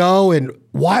did it go and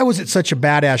why was it such a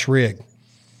badass rig?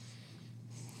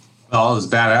 Well, it was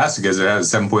badass because it had a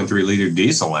 7.3 liter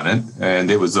diesel in it,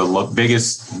 and it was the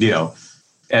biggest,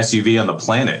 SUV on the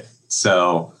planet.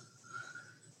 So,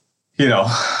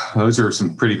 those are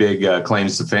some pretty big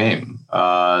claims to fame.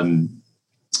 I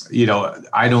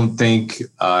don't think you're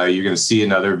going to see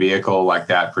another vehicle like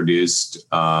that produced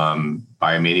by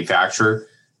a manufacturer.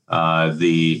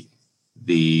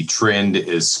 The trend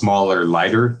is smaller,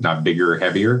 lighter, not bigger,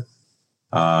 heavier.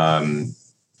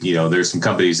 There's some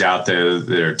companies out there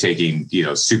that are taking,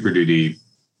 Super Duty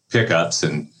pickups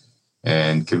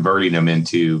and converting them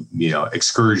into,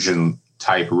 excursion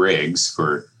type rigs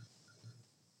for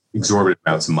exorbitant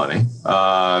amounts of money.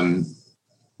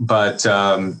 But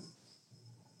those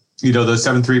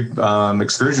 7.3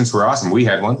 excursions were awesome. We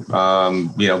had one,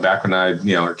 back when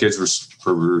our kids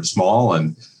were small,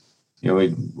 and,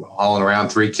 we hauling around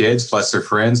 3 kids plus their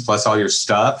friends, plus all your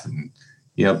stuff, and,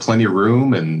 plenty of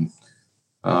room. And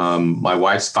my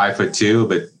wife's 5'2",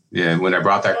 but when I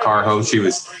brought that car home, she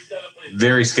was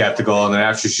very skeptical. And then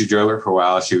after she drove it for a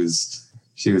while, she was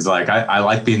like, I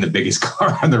like being the biggest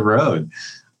car on the road.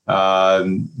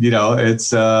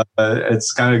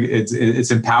 it's kind of,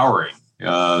 it's empowering.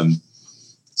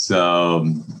 So,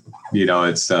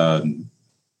 it's,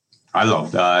 I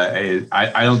don't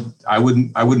know. I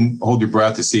wouldn't hold your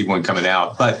breath to see one coming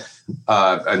out, but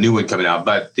a new one coming out.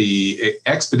 But the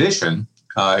Expedition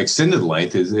extended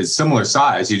length is similar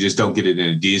size. You just don't get it in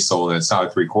a diesel, and it's not a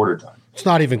 3/4 ton. It's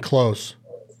not even close.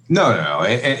 No.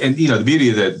 And the beauty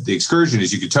of the Excursion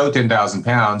is you could tow 10,000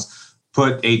 pounds,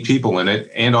 put 8 people in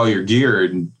it, and all your gear,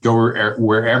 and go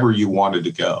wherever you wanted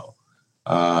to go.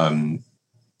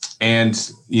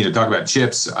 And, talk about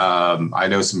chips. I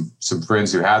know some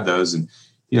friends who had those, and,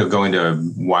 going to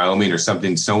Wyoming or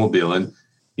something, snowmobiling,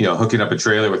 hooking up a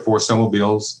trailer with 4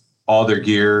 snowmobiles, all their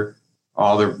gear,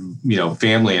 all their,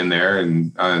 family in there,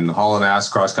 and hauling ass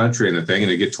cross country in the thing, and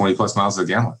they get 20 plus miles a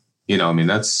gallon.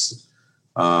 That's,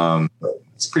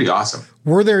 it's pretty awesome.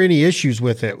 Were there any issues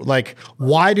with it? Like,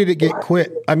 why did it get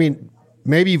quit? I mean,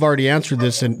 maybe you've already answered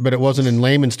this, but it wasn't in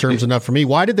layman's terms enough for me.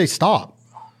 Why did they stop?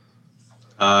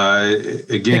 Again,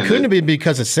 it couldn't have been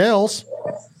because of sales.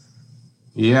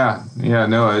 No, it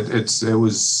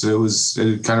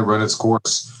kind of run its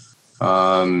course.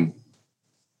 The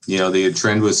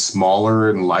trend was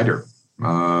smaller and lighter.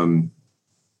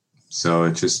 So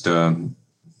it just,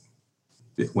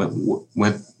 it went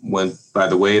by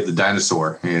the way of the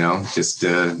dinosaur, just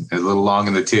a little long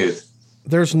in the tooth.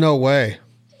 There's no way.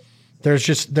 I'm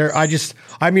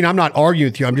not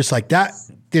arguing with you. I'm just like, that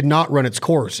did not run its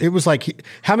course. It was like,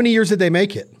 how many years did they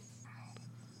make it?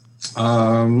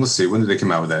 Let's see. When did they come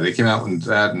out with that? They came out with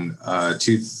that in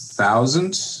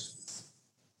 2000.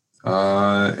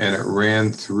 And it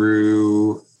ran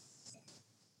through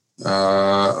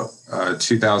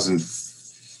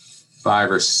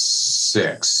 2005 or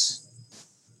 6.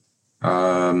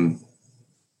 And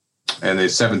the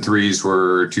 7.3s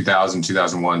were 2000,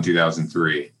 2001,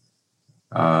 2003.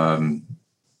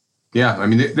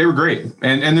 They were great,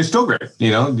 and they're still great.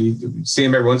 You see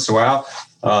them every once in a while.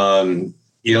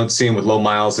 You don't see them with low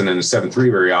miles and in a 7.3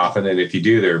 very often. And if you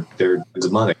do, they're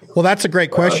money. Well, that's a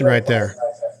great question right there.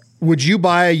 Would you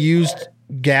buy a used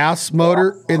gas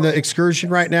motor in the Excursion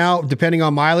right now, depending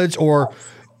on mileage, or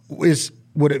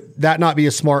would that not be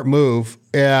a smart move?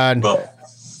 And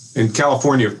in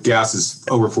California, gas is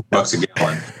over $4 a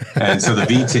gallon, and so the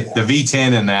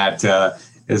V10 in that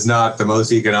is not the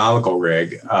most economical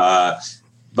rig.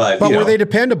 But were they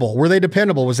dependable? Was that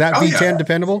V10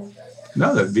 dependable?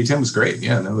 No, the V10 was great.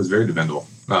 Yeah, that was very dependable.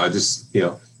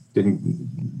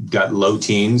 Got low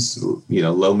teens,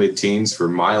 low mid teens for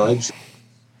mileage.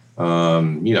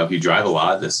 If you drive a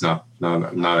lot, that's not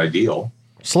ideal.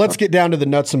 So let's get down to the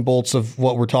nuts and bolts of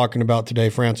what we're talking about today,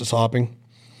 Francis Hopping.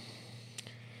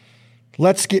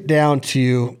 Let's get down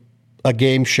to a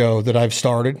game show that I've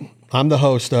started. I'm the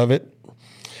host of it.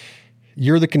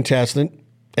 You're the contestant,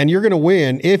 and you're going to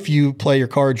win if you play your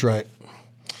cards right.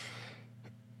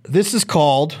 This is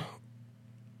called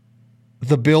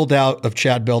the build out of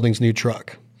Chad Belding's new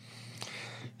truck.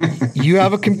 You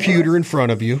have a computer in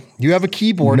front of you. You have a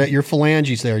keyboard at your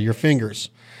phalanges there, your fingers.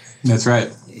 That's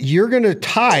right. You're going to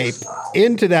type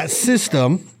into that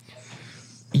system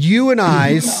you and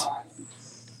I's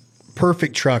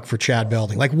perfect truck for Chad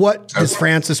Belding. Like, what does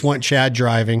Francis want Chad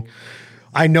driving?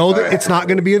 I know that it's not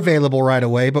going to be available right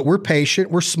away, but we're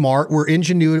patient, we're smart, we're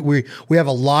ingenuity. We have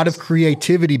a lot of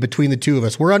creativity between the two of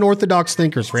us. We're unorthodox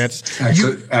thinkers, Francis.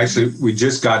 Actually, we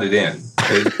just got it in.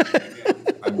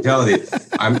 I'm telling you,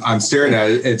 I'm staring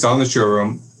at it. It's on the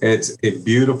showroom. It's a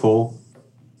beautiful,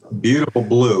 beautiful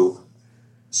blue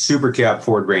super cab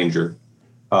Ford Ranger,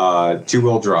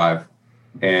 2-wheel drive,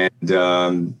 and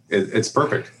it's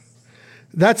perfect.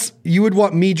 You would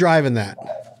want me driving that.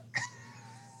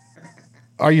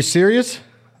 Are you serious?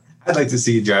 I'd like to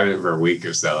see you driving it for a week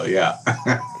or so. Yeah.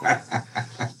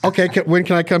 Okay. When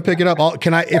can I come pick it up?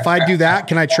 If I do that,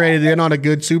 can I trade it in on a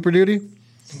good Super Duty?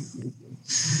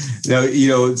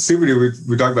 No, Super Duty.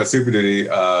 We're talking about Super Duty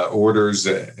orders,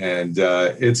 and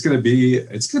it's going to be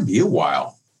a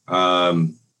while.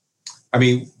 To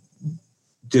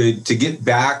get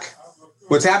back,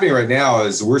 what's happening right now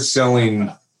is we're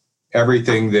selling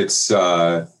everything that's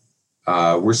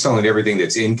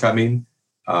incoming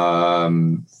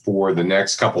for the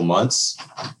next couple months,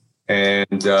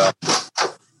 and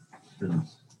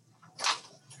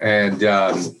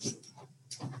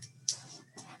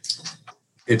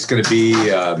it's going to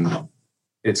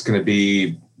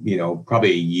be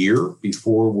probably a year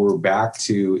before we're back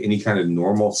to any kind of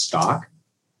normal stock.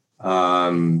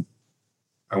 And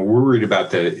we're worried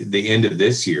about the end of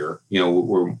this year,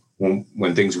 when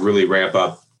things really ramp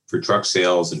up for truck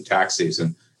sales and tax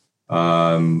season.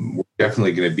 We're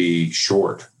definitely going to be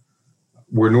short.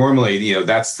 we're normally,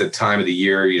 that's the time of the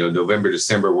year, November,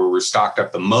 December, where we're stocked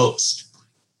up the most.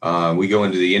 We go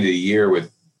into the end of the year with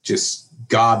just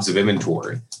gobs of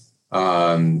inventory.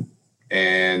 And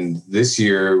this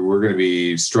year we're going to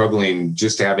be struggling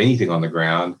just to have anything on the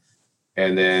ground.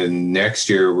 And then next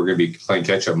year we're going to be playing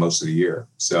catch up most of the year.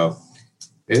 So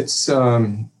it's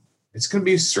going to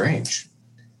be strange.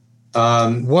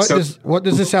 What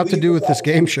does this have to do with this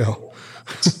game show?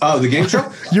 Oh, the game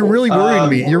show? You're really worrying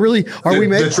me.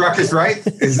 The truck is right?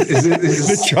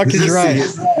 The truck is right.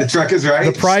 The truck is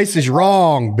right? The price is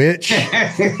wrong, bitch.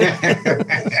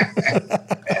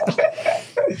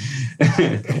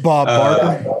 Bob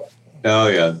Barker. Oh,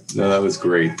 yeah. No, that was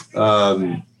great.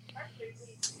 For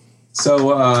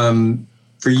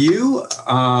you,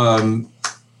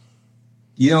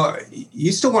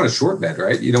 you still want a short bed,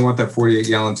 right? You don't want that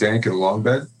 48-gallon tank and a long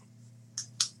bed?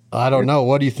 I don't know.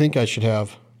 What do you think I should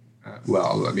have?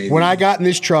 When I got in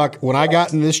this truck,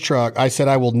 I said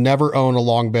I will never own a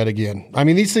long bed again. I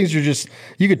mean, these things are just,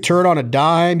 you could turn on a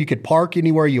dime. You could park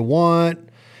anywhere you want.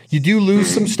 You do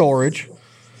lose some storage.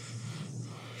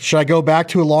 Should I go back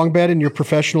to a long bed in your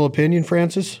professional opinion,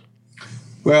 Francis?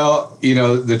 Well,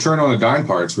 the turn on a dime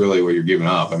part's really what you're giving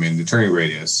up. I mean, the turning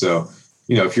radius. So,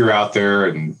 if you're out there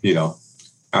and,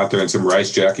 out there in some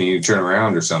rice jack and you turn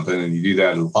around or something and you do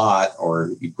that a lot,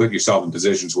 or you put yourself in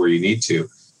positions where you need to,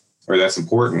 or that's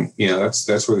important,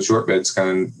 that's where the short bed's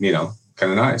kind of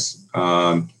nice.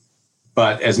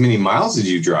 But as many miles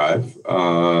as you drive,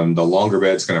 the longer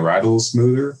bed's going to ride a little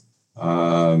smoother.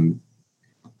 And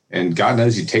God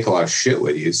knows you take a lot of shit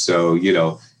with you. So,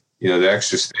 the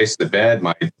extra space in the bed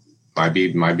might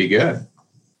be good.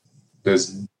 What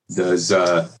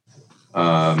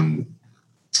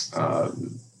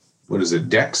is it?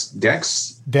 Decked.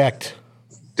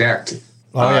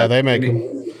 Oh yeah, they make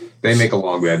them. They make a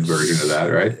long bed version of that,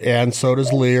 right? And so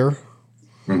does Lear.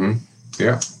 Mm-hmm.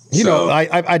 Yeah.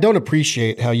 I don't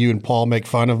appreciate how you and Paul make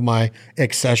fun of my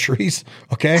accessories.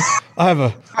 Okay, I have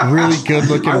a really good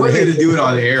looking. I wanted to do it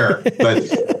on air, but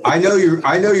I know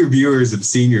your viewers have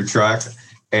seen your truck,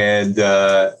 and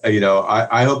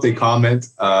I hope they comment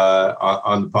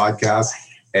on the podcast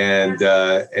and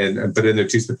put in their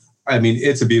 2 cents. I mean,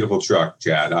 it's a beautiful truck,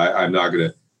 Chad. I'm not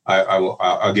gonna.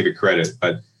 I'll give it credit,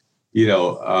 but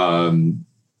I'm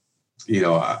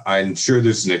sure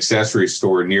there's an accessory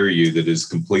store near you that is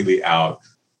completely out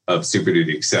of Super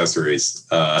Duty accessories.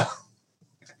 After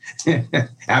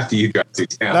you drive through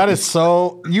town, that is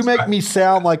so. You make me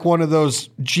sound like one of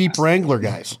those Jeep Wrangler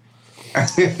guys.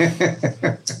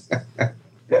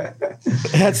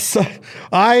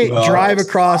 Drive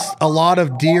across a lot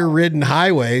of deer-ridden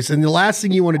highways, and the last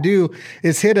thing you want to do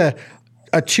is hit a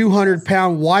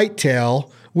 200-pound whitetail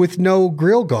with no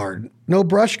grill guard, no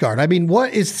brush guard. I mean,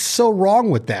 what is so wrong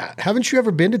with that? Haven't you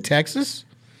ever been to Texas?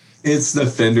 It's the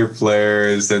fender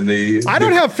flares and the. I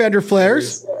don't have fender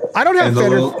flares. I don't have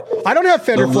fender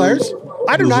flares.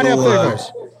 I do not have fender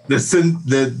flares.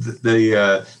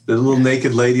 The little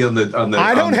naked lady on the.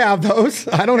 I don't have those.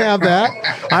 I don't have that.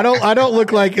 I don't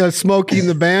look like Smokey and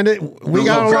the Bandit. We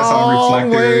got a long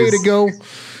way to go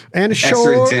and a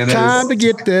short time to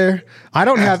get there. I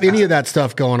don't have any of that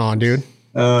stuff going on, dude.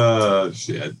 Oh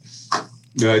shit!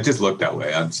 No, it just looked that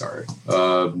way. I'm sorry.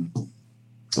 Wow.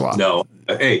 No,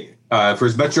 hey, for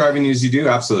as much driving as you do,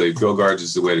 absolutely, grill guards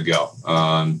is the way to go.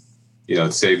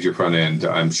 It saves your front end.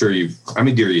 I'm sure how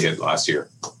many deer you hit last year?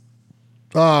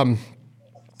 Well,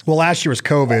 last year was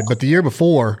COVID, but the year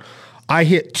before, I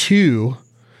hit 2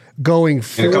 going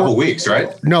in a couple weeks, right?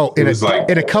 No, in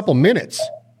a couple minutes.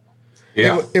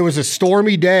 Yeah. It was a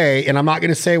stormy day, and I'm not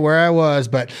going to say where I was,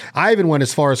 but I even went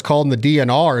as far as calling the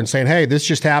DNR and saying, hey, this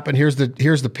just happened. Here's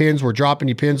the pins. We're dropping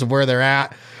you pins of where they're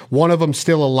at. One of them's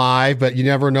still alive, but you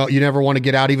never know. You never want to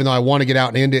get out, even though I want to get out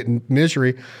and end it in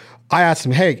misery. I asked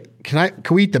him, hey, can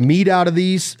we eat the meat out of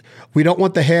these? We don't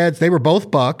want the heads. They were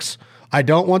both bucks. I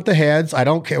don't want the heads. I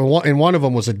don't care. And one of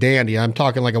them was a dandy. I'm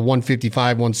talking like a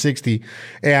 155, 160.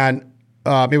 And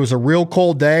it was a real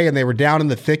cold day, and they were down in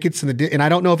the thickets. And I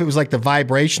don't know if it was like the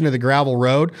vibration of the gravel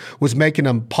road was making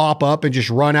them pop up and just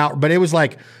run out. But it was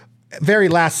like very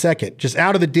last second, just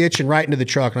out of the ditch and right into the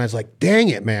truck. And I was like, dang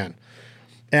it, man.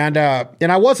 And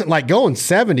I wasn't like going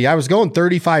 70. I was going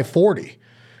 35, 40.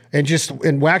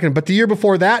 And whacking. But the year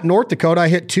before that, North Dakota, I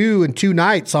hit 2 in 2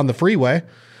 nights on the freeway,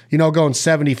 going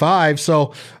 75.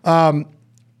 So,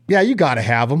 yeah, you got to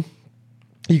have them.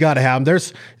 You got to have them.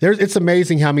 It's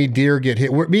amazing how many deer get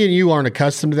hit. Me and you aren't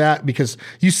accustomed to that because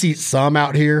you see some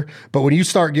out here. But when you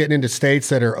start getting into states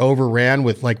that are overran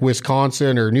with like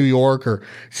Wisconsin or New York or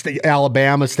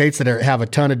Alabama, states that have a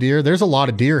ton of deer, there's a lot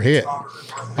of deer hit.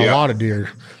 A lot of deer.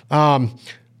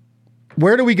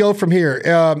 where do we go from here?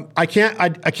 I can't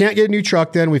get a new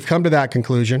truck. Then we've come to that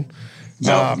conclusion.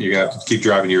 No, you're gonna have to keep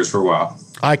driving yours for a while.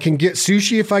 I can get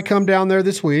sushi if I come down there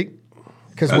this week.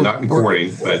 Because not in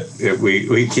Corning, but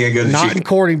we can't go to not in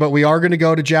Corning, but we are going to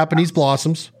go to Japanese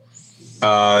Blossoms. We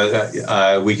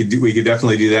could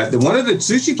definitely do that. One of the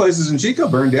sushi places in Chico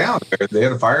burned down. They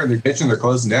had a fire in their kitchen. They're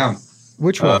closing down.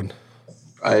 Which one?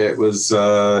 I think it was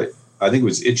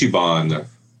Ichiban.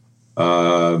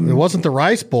 It wasn't the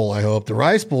Rice Bowl. I hope the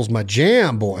Rice Bowl's my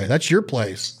jam, boy. That's your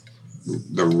place.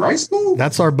 The Rice Bowl?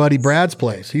 That's our buddy Brad's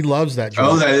place. He loves that joint.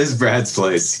 Oh, that is Brad's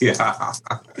place. Yeah.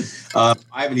 I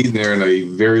haven't eaten there in a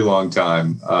very long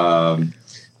time.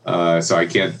 So I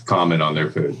can't comment on their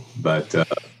food, but,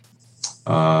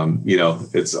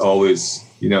 it's always,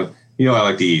 I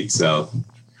like to eat. So,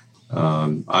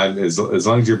 I'm as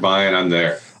long as you're buying, I'm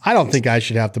there. I don't think I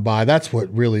should have to buy. That's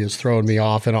what really is throwing me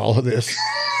off in all of this.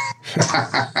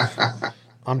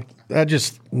 That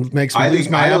just makes me lose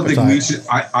my appetite.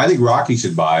 I think Rocky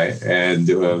should buy, and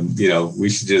we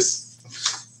should just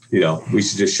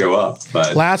show up.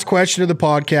 But last question of the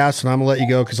podcast, and I'm gonna let you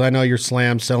go because I know you're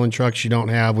slammed selling trucks you don't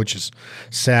have, which is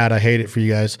sad. I hate it for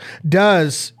you guys.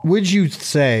 Would you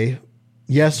say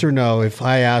yes or no if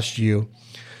I asked you,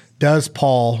 does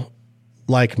Paul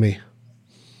like me?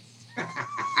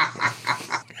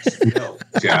 No,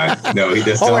 John. No, he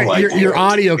does not like you. Your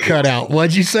audio cut out.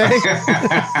 What'd you say?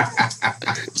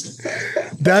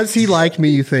 Does he like me,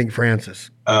 you think,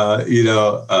 Francis? He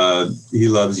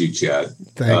loves you, Chad.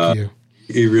 Thank you.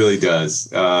 He really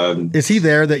does. Is he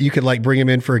there that you could bring him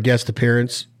in for a guest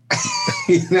appearance?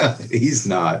 No, he's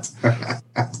not.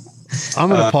 I'm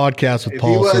going to podcast with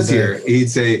Paul. If he was here,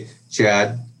 he'd say,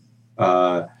 Chad,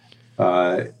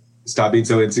 stop being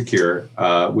so insecure.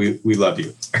 We love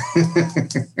you.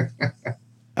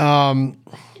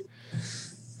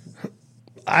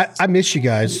 I miss you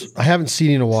guys. I haven't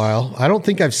seen you in a while. I don't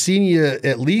think I've seen you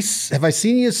have I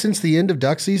seen you since the end of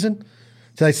duck season?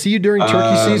 Did I see you during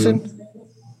turkey season?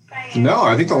 No,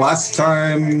 I think the last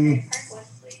time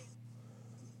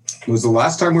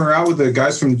we were out with the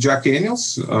guys from Jack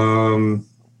Daniels. Man,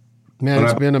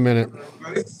 it's been a minute.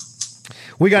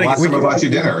 We got to get. I bought you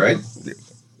dinner, right?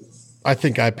 I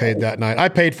think I paid that night. I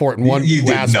paid for it in one. You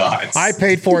did not. I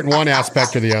paid for it in one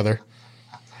aspect or the other.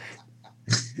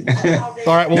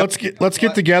 All right. Well, let's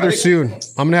get together soon.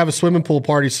 I'm gonna have a swimming pool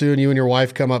party soon. You and your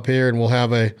wife come up here, and we'll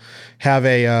have a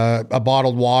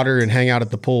bottled water and hang out at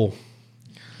the pool.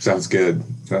 Sounds good.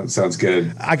 Sounds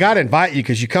good. I got to invite you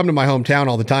because you come to my hometown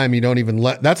all the time. You don't even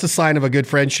that's a sign of a good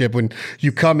friendship when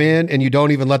you come in and you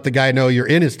don't even let the guy know you're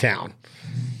in his town.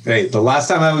 Hey, the last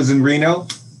time I was in Reno,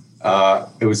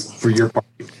 it was for your party.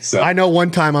 So I know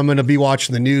one time I'm going to be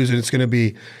watching the news and it's going to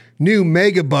be new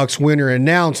Megabucks winner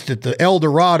announced at the El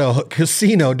Dorado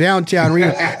Casino downtown Reno,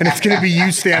 and it's going to be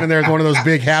you standing there with one of those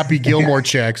big Happy Gilmore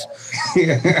checks.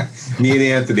 Yeah. Me and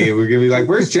Anthony, we're going to be like,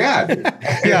 "Where's Chad?"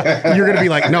 Yeah, you're going to be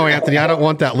like, "No, Anthony, I don't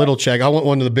want that little check. I want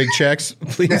one of the big checks,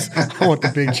 please. I want the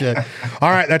big check."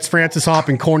 All right, that's Francis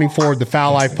Hoppin, Corning Ford, the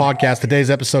Foul Life Podcast. Today's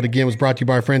episode again was brought to you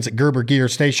by our friends at Gerber Gear,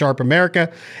 Stay Sharp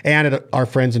America, and at our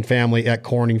friends and family at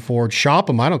Corning Ford. Shop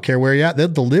them. I don't care where you're at; they'll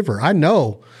deliver. I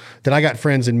know that I got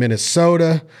friends in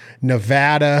Minnesota,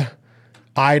 Nevada,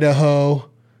 Idaho,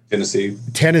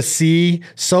 Tennessee.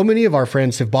 So many of our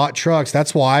friends have bought trucks.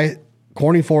 That's why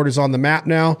Corning Ford is on the map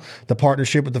now. The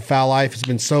partnership with the Foul Life has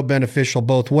been so beneficial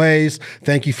both ways.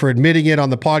 Thank you for admitting it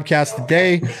on the podcast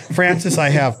today. Francis, I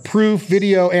have proof,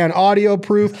 video and audio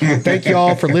proof. Thank you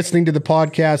all for listening to the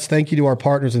podcast. Thank you to our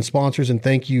partners and sponsors, and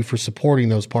thank you for supporting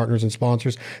those partners and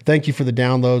sponsors. Thank you for the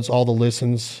downloads, all the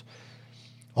listens,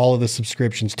 all of the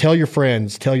subscriptions. Tell your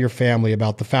friends, tell your family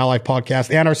about the Foul Life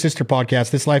Podcast and our sister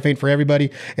podcast, This Life Ain't For Everybody,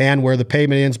 and Where the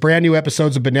Payment Ends. Brand new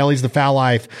episodes of Benelli's The Foul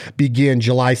Life begin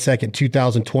July 2nd,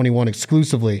 2021,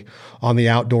 exclusively on the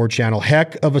Outdoor Channel.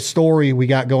 Heck of a story we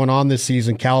got going on this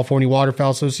season. California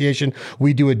Waterfowl Association,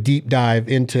 we do a deep dive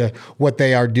into what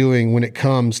they are doing when it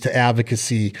comes to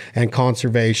advocacy and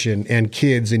conservation and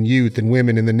kids and youth and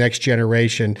women in the next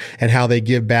generation and how they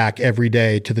give back every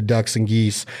day to the ducks and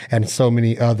geese and so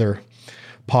many other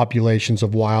populations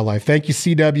of wildlife. Thank you,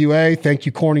 CWA. Thank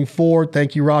you, Corning Ford.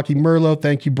 Thank you, Rocky Merlot.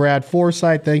 Thank you, Brad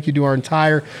Forsythe. Thank you to our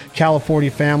entire California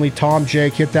family. Tom,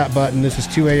 Jake, hit that button. This is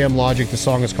 2 a.m. Logic. The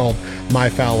song is called My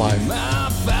Foul Life.